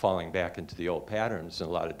 It's just falling back into the old patterns, and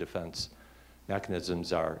a lot of defense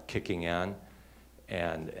mechanisms are kicking in.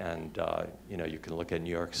 And you know, you can look at New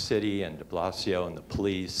York City and de Blasio and the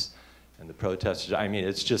police and the protesters. I mean,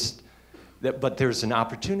 it's just, but there's an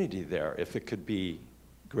opportunity there if it could be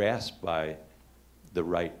grasped by the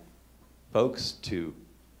right folks to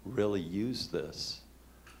really use this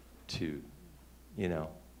to, you know,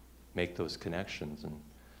 make those connections and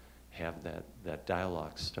have that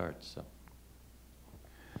dialogue start. So,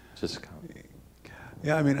 just a comment.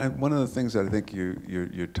 Yeah, I mean, one of the things that I think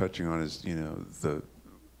you're touching on is, you know,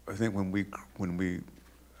 I think when we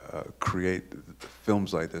create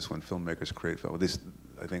films like this, when filmmakers create film, this,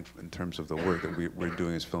 I think in terms of the work that we're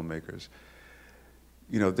doing as filmmakers,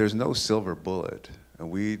 you know, there's no silver bullet,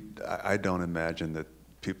 and I don't imagine that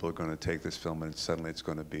people are going to take this film and suddenly it's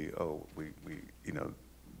going to be, oh, you know,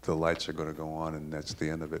 the lights are going to go on and that's the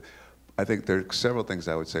end of it. I think there are several things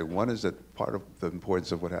I would say. One is that part of the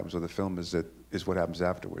importance of what happens with the film is what happens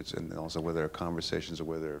afterwards, and also whether there are conversations or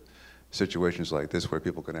whether there are situations like this where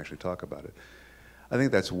people can actually talk about it. I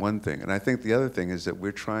think that's one thing. And I think the other thing is that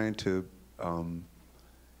we're trying to,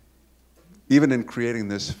 even in creating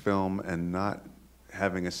this film and not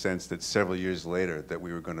having a sense that several years later that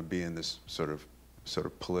we were going to be in this sort of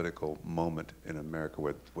political moment in America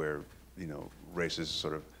where you know, race is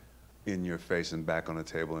sort of in your face and back on the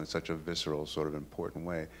table in such a visceral, sort of important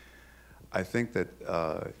way. I think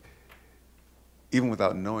that even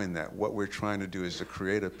without knowing that, what we're trying to do is to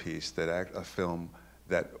create a piece, a film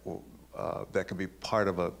that can be part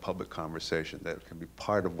of a public conversation, that can be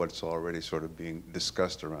part of what's already sort of being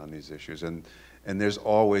discussed around these issues. And there's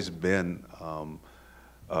always been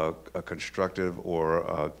a constructive or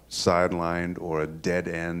a sidelined or a dead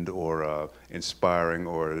end or a inspiring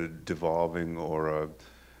or a devolving or a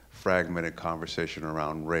fragmented conversation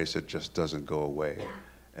around race. It just doesn't go away.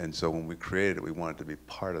 And so when we created it, we wanted to be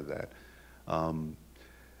part of that. And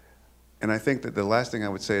I think that the last thing I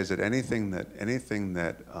would say is that anything that,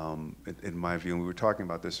 in my view, and we were talking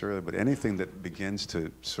about this earlier, but anything that begins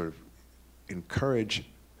to sort of encourage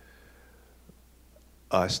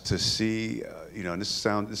us to see, you know, and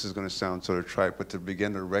this is going to sound sort of trite, but to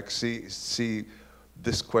begin to see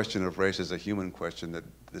this question of race as a human question, that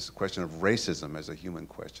this question of racism as a human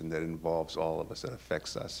question that involves all of us, that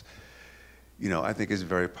affects us, you know, I think is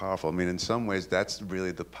very powerful. I mean, in some ways, that's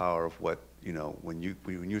really the power of what, you know, when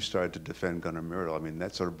you started to defend Gunnar Myrdal, I mean,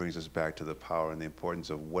 that sort of brings us back to the power and the importance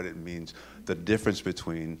of what it means, the difference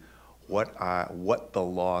between what the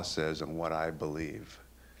law says and what I believe.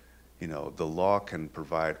 You know, the law can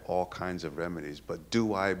provide all kinds of remedies, but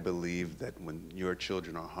do I believe that when your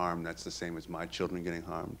children are harmed, that's the same as my children getting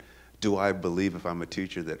harmed? Do I believe, if I'm a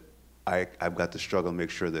teacher, that I've got to struggle to make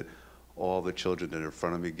sure that all the children that are in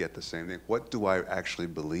front of me get the same thing? What do I actually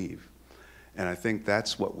believe? And I think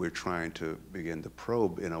that's what we're trying to begin to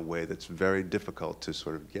probe in a way that's very difficult to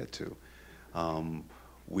sort of get to.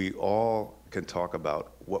 We all can talk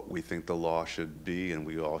about what we think the law should be, and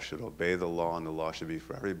we all should obey the law, and the law should be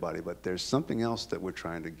for everybody. But there's something else that we're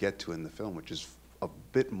trying to get to in the film, which is a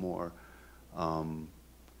bit more, to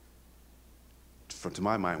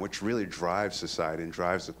my mind, which really drives society and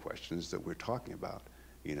drives the questions that we're talking about.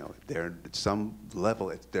 You know, they're, at some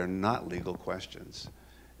level, they're not legal questions.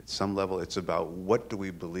 At some level, it's about what do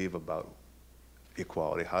we believe about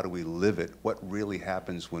equality? How do we live it? What really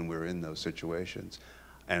happens when we're in those situations?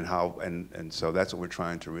 And how, and so that's what we're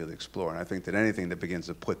trying to really explore. And I think that anything that begins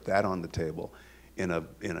to put that on the table in an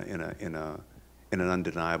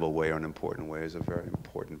undeniable way or an important way is a very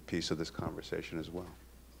important piece of this conversation as well.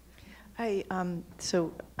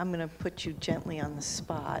 So I'm going to put you gently on the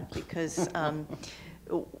spot because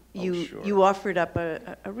you sure. you offered up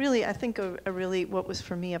a really, I think, a really, what was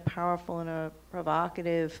for me a powerful and a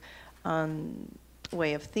provocative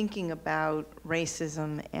way of thinking about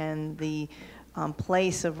racism and the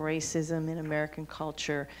place of racism in American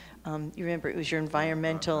culture. You remember it was your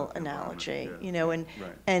environmental analogy, yeah. you know, and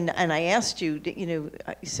Right. and I asked you, you know,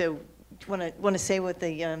 so want to say what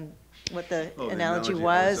the analogy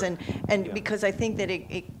was, and yeah. because I think that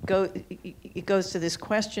it goes to this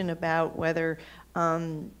question about whether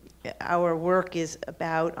our work is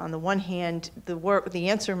about, on the one hand, the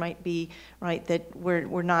answer might be, right, that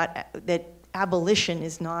we're not, that abolition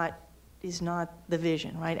is not the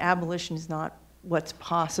vision, right? Abolition is not what's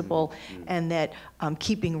possible, and that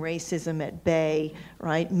keeping racism at bay,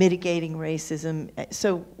 right, mitigating racism.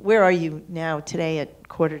 So where are you now today at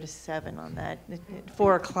 6:45 on that? At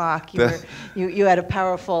 4 o'clock, you had a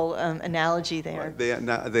powerful analogy there. The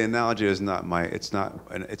analogy is not it's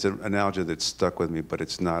an analogy that stuck with me, but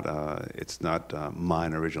it's not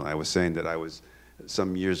mine originally. I was saying that I was,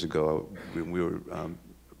 some years ago, when we were,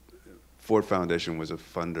 Ford Foundation was a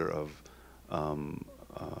funder of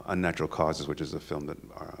Unnatural Causes, which is a film that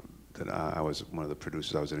I was one of the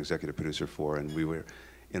producers. I was an executive producer for, and we were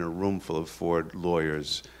in a room full of Ford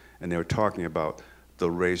lawyers, and they were talking about the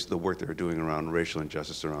work they were doing around racial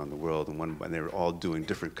injustice around the world, and they were all doing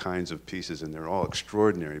different kinds of pieces, and they're all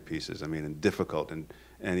extraordinary pieces. I mean, and difficult and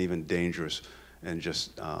even dangerous, and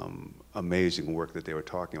just amazing work that they were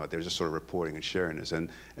talking about. They were just sort of reporting and sharing this. And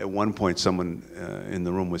at one point, someone in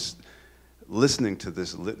the room was listening to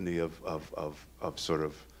this litany of sort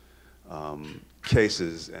of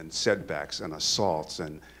cases and setbacks and assaults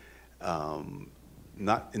and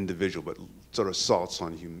not individual, but sort of assaults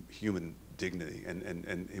on human dignity.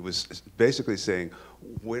 And it was basically saying,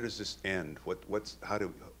 where does this end?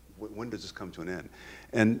 When does this come to an end?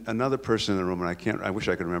 And another person in the room, and I wish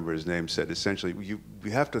I could remember his name, said essentially, you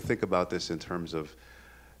have to think about this in terms of,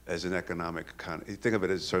 as an economic kind of, think of it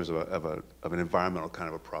as terms of an environmental kind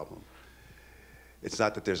of a problem. It's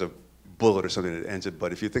not that there's a bullet or something that ends it,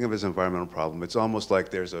 but if you think of it as an environmental problem, it's almost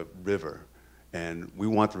like there's a river, and we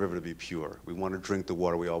want the river to be pure. We want to drink the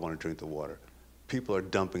water. We all want to drink the water. People are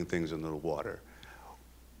dumping things into the water.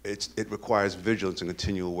 It requires vigilance and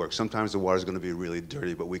continual work. Sometimes the water is going to be really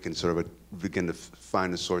dirty, but we can sort of begin to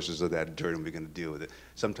find the sources of that dirt and begin to deal with it.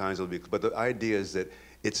 Sometimes it'll be, but the idea is that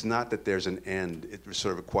it's not that there's an end. It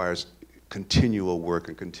sort of requires continual work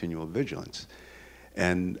and continual vigilance.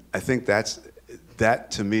 And I think that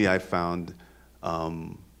to me I found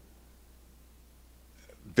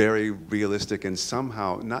very realistic and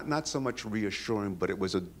somehow not so much reassuring, but it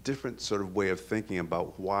was a different sort of way of thinking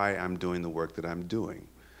about why I'm doing the work that I'm doing.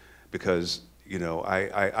 Because, you know,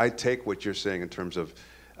 I take what you're saying in terms of,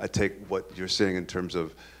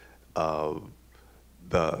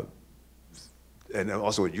 and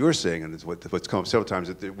also what you're saying, and it's what's come up several times,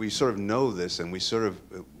 that we sort of know this, and we sort of,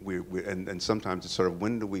 and sometimes it's sort of,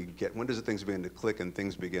 when does the things begin to click and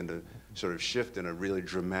things begin to sort of shift in a really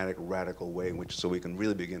dramatic, radical way, so we can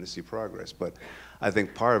really begin to see progress. But I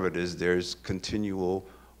think part of it is there's continual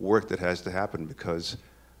work that has to happen, because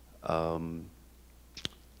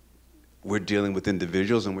we're dealing with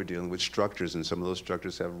individuals and we're dealing with structures, and some of those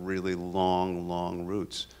structures have really long, long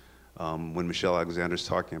roots. When Michelle Alexander's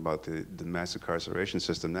talking about the mass incarceration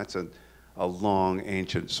system, that's a long,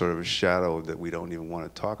 ancient sort of a shadow that we don't even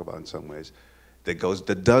want to talk about in some ways,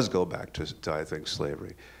 that does go back to I think,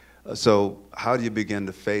 slavery. So how do you begin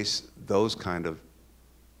to face those kind of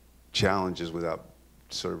challenges without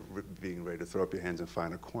sort of being ready to throw up your hands and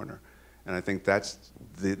find a corner? And I think that's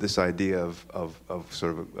this idea of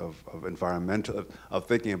environmental, of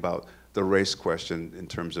thinking about the race question in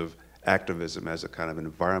terms of activism as a kind of an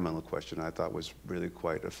environmental question, I thought was really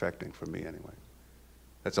quite affecting for me anyway.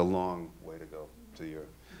 That's a long way to go to your,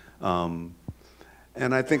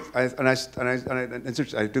 and I think, I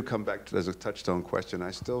do come back to, as a touchstone question,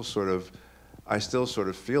 I still sort of, I still sort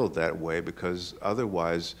of feel that way, because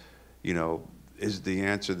otherwise, you know, is the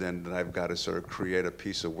answer then that I've got to sort of create a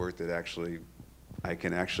piece of work that actually I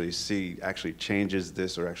can actually see actually changes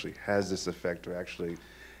this, or actually has this effect, or actually,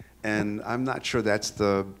 and I'm not sure that's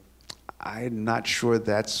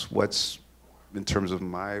what's, in terms of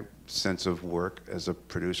my sense of work as a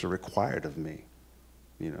producer, required of me,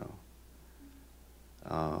 you know.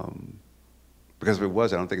 Because if it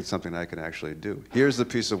was, I don't think it's something I can actually do. Here's the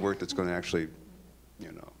piece of work that's going to actually,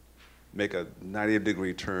 you know, make a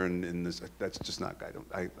 90-degree turn in this. That's just not,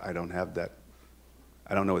 I don't have that.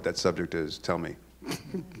 I don't know what that subject is. Tell me.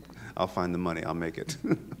 I'll find the money. I'll make it.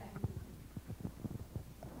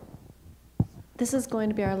 This is going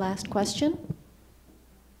to be our last question.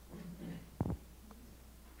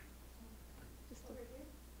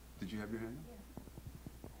 Did you have your hand up?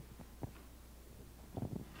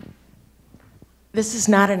 This is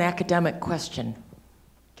not an academic question.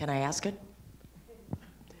 Can I ask it?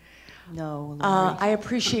 No. I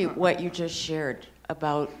appreciate what you just shared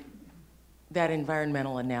about that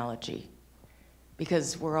environmental analogy,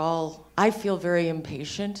 because I feel very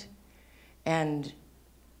impatient, and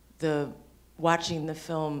watching the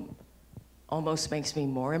film almost makes me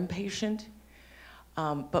more impatient.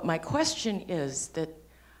 But my question is that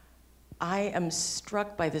I am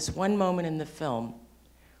struck by this one moment in the film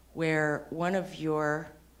where one of your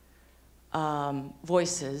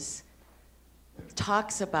voices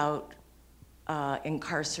talks about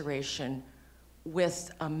incarceration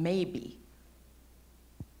with a maybe.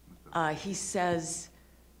 He says,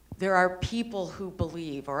 there are people who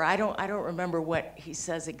believe, or I don't remember what he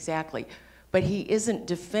says exactly, but he isn't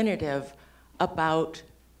definitive about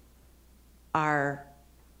our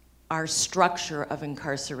structure of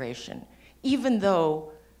incarceration, even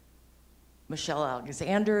though Michelle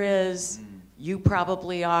Alexander is, you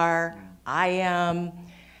probably are, I am.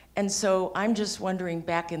 And so I'm just wondering,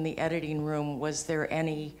 back in the editing room, was there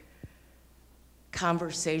any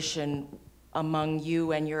conversation among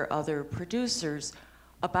you and your other producers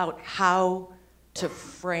about how to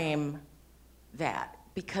frame that?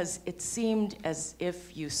 Because it seemed as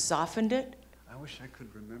if you softened it. I wish I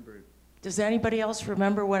could remember it. Does anybody else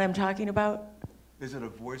remember what I'm talking about? Is it a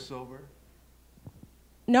voiceover?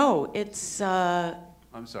 No, it's I'm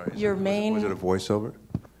sorry. your main. Was it a voiceover?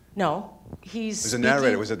 No, he's. Was it a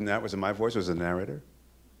narrator? Was it my voice? Was it a narrator?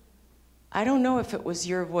 I don't know if it was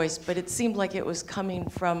your voice, but it seemed like it was coming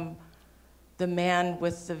from the man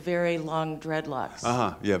with the very long dreadlocks.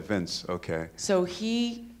 Yeah, Vince. Okay. So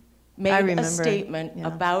he made a statement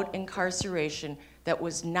about incarceration that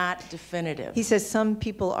was not definitive. He says some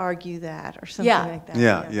people argue that, or something like that.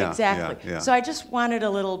 Yeah, exactly. Yeah. So I just wanted a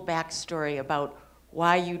little backstory about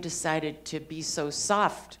why you decided to be so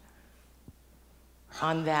soft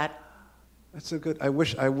on that. That's a good. I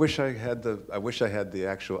wish I had the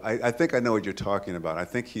actual. I think I know what you're talking about. I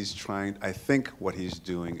think he's trying. I think what he's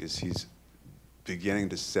doing is he's beginning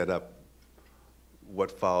to set up what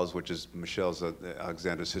follows, which is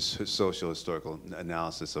Alexander's socio-historical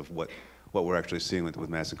analysis of what we're actually seeing with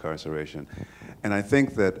mass incarceration. And I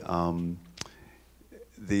think that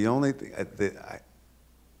the only thing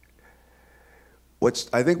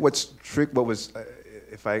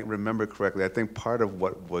if I remember correctly, I think part of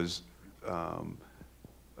what was,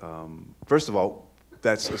 first of all,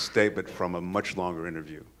 that's a statement from a much longer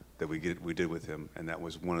interview that we did with him, and that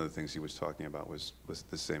was one of the things he was talking about was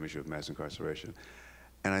the same issue of mass incarceration.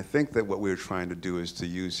 And I think that what we were trying to do is to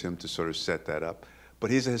use him to sort of set that up.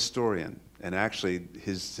 But he's a historian, and actually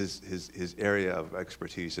his area of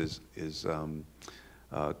expertise is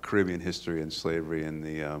Caribbean history and slavery in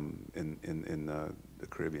the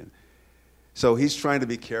Caribbean. So he's trying to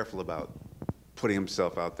be careful about putting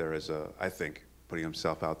himself out there as an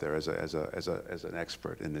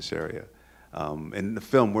expert in this area. In the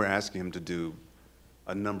film, we're asking him to do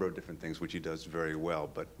a number of different things, which he does very well,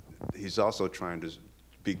 but he's also trying to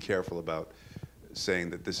be careful about saying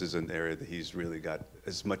that this is an area that he's really got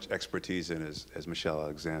as much expertise in as Michelle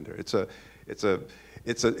Alexander. It's a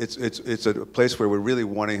place where we're really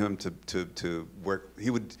wanting him to work.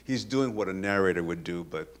 He's doing what a narrator would do,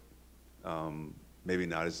 but maybe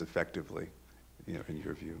not as effectively, you know, in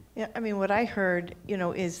your view. Yeah, I mean, what I heard, you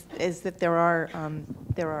know, is that there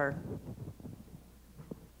are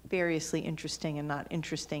variously interesting and not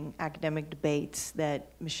interesting academic debates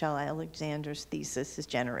that Michelle Alexander's thesis has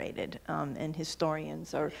generated. And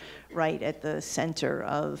historians are right at the center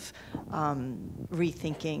of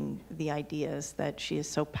rethinking the ideas that she has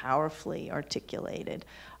so powerfully articulated.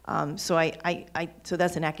 So so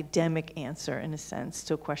that's an academic answer, in a sense,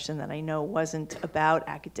 to a question that I know wasn't about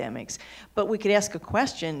academics. But we could ask a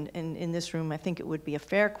question, and in this room I think it would be a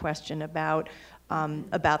fair question about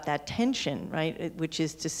that tension, right? Which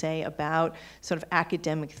is to say about sort of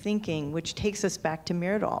academic thinking, which takes us back to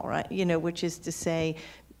Myrdal, right? You know, which is to say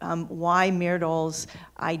why Myrdal's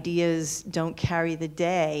ideas don't carry the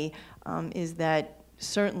day is that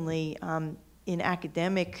certainly in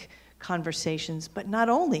academic conversations, but not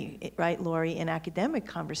only, right, Laurie, in academic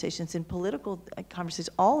conversations, in political conversations,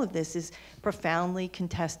 all of this is profoundly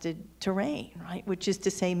contested terrain, right? Which is to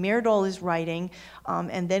say, Myrdal is writing,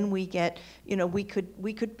 and then we get, you know, we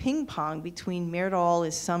could ping pong between Myrdal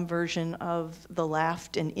is some version of the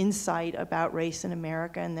left and insight about race in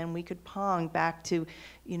America, and then we could pong back to,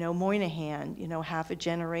 you know, Moynihan, you know, half a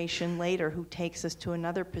generation later, who takes us to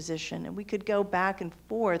another position, and we could go back and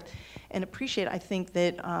forth and appreciate. I think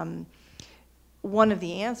that one of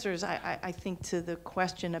the answers, I think, to the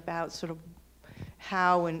question about sort of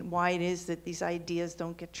how and why it is that these ideas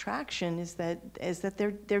don't get traction is that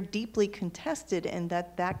they're deeply contested, and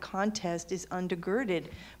that contest is undergirded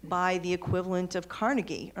by the equivalent of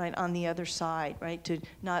Carnegie, right, on the other side, right, to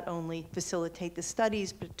not only facilitate the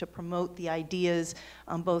studies, but to promote the ideas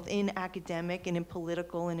both in academic and in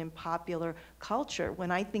political and in popular culture. When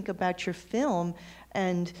I think about your film,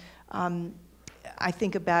 and I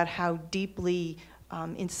think about how deeply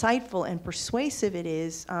insightful and persuasive it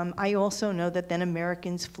is, I also know that then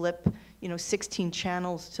Americans flip, you know, 16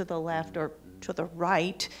 channels to the left or to the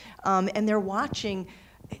right, and they're watching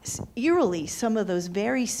eerily some of those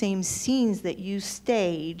very same scenes that you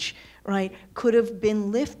stage, right, could have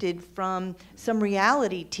been lifted from some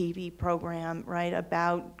reality TV program, right,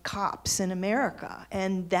 about cops in America.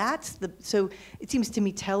 And that's so it seems to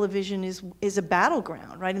me television is a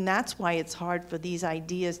battleground, right? And that's why it's hard for these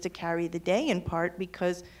ideas to carry the day, in part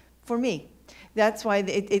because, for me, that's why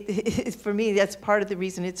for me, that's part of the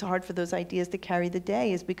reason it's hard for those ideas to carry the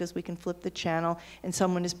day, is because we can flip the channel and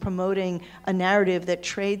someone is promoting a narrative that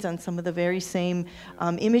trades on some of the very same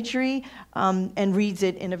imagery and reads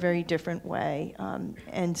it in a very different way.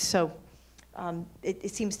 And so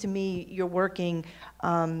it seems to me you're working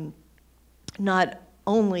not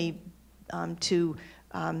only to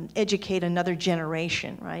educate another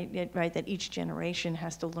generation, right? Right, that each generation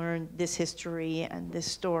has to learn this history and this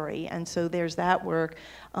story, and so there's that work,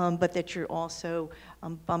 but that you're also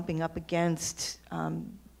bumping up against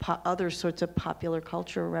other sorts of popular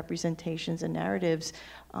culture representations and narratives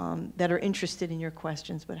that are interested in your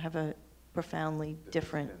questions but have a profoundly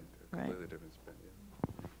different, right? Completely different spin, yeah.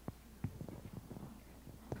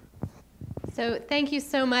 So thank you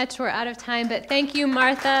so much. We're out of time, but thank you,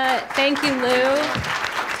 Martha. Thank you, Lou.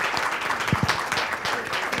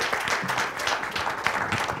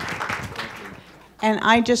 And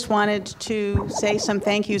I just wanted to say some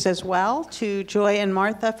thank yous as well to Joy and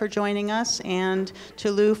Martha for joining us, and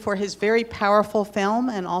to Lou for his very powerful film,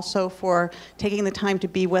 and also for taking the time to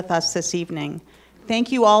be with us this evening.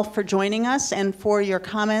 Thank you all for joining us and for your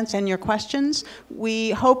comments and your questions.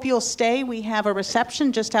 We hope you'll stay. We have a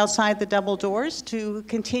reception just outside the double doors to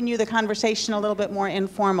continue the conversation a little bit more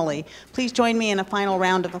informally. Please join me in a final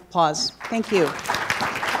round of applause. Thank you.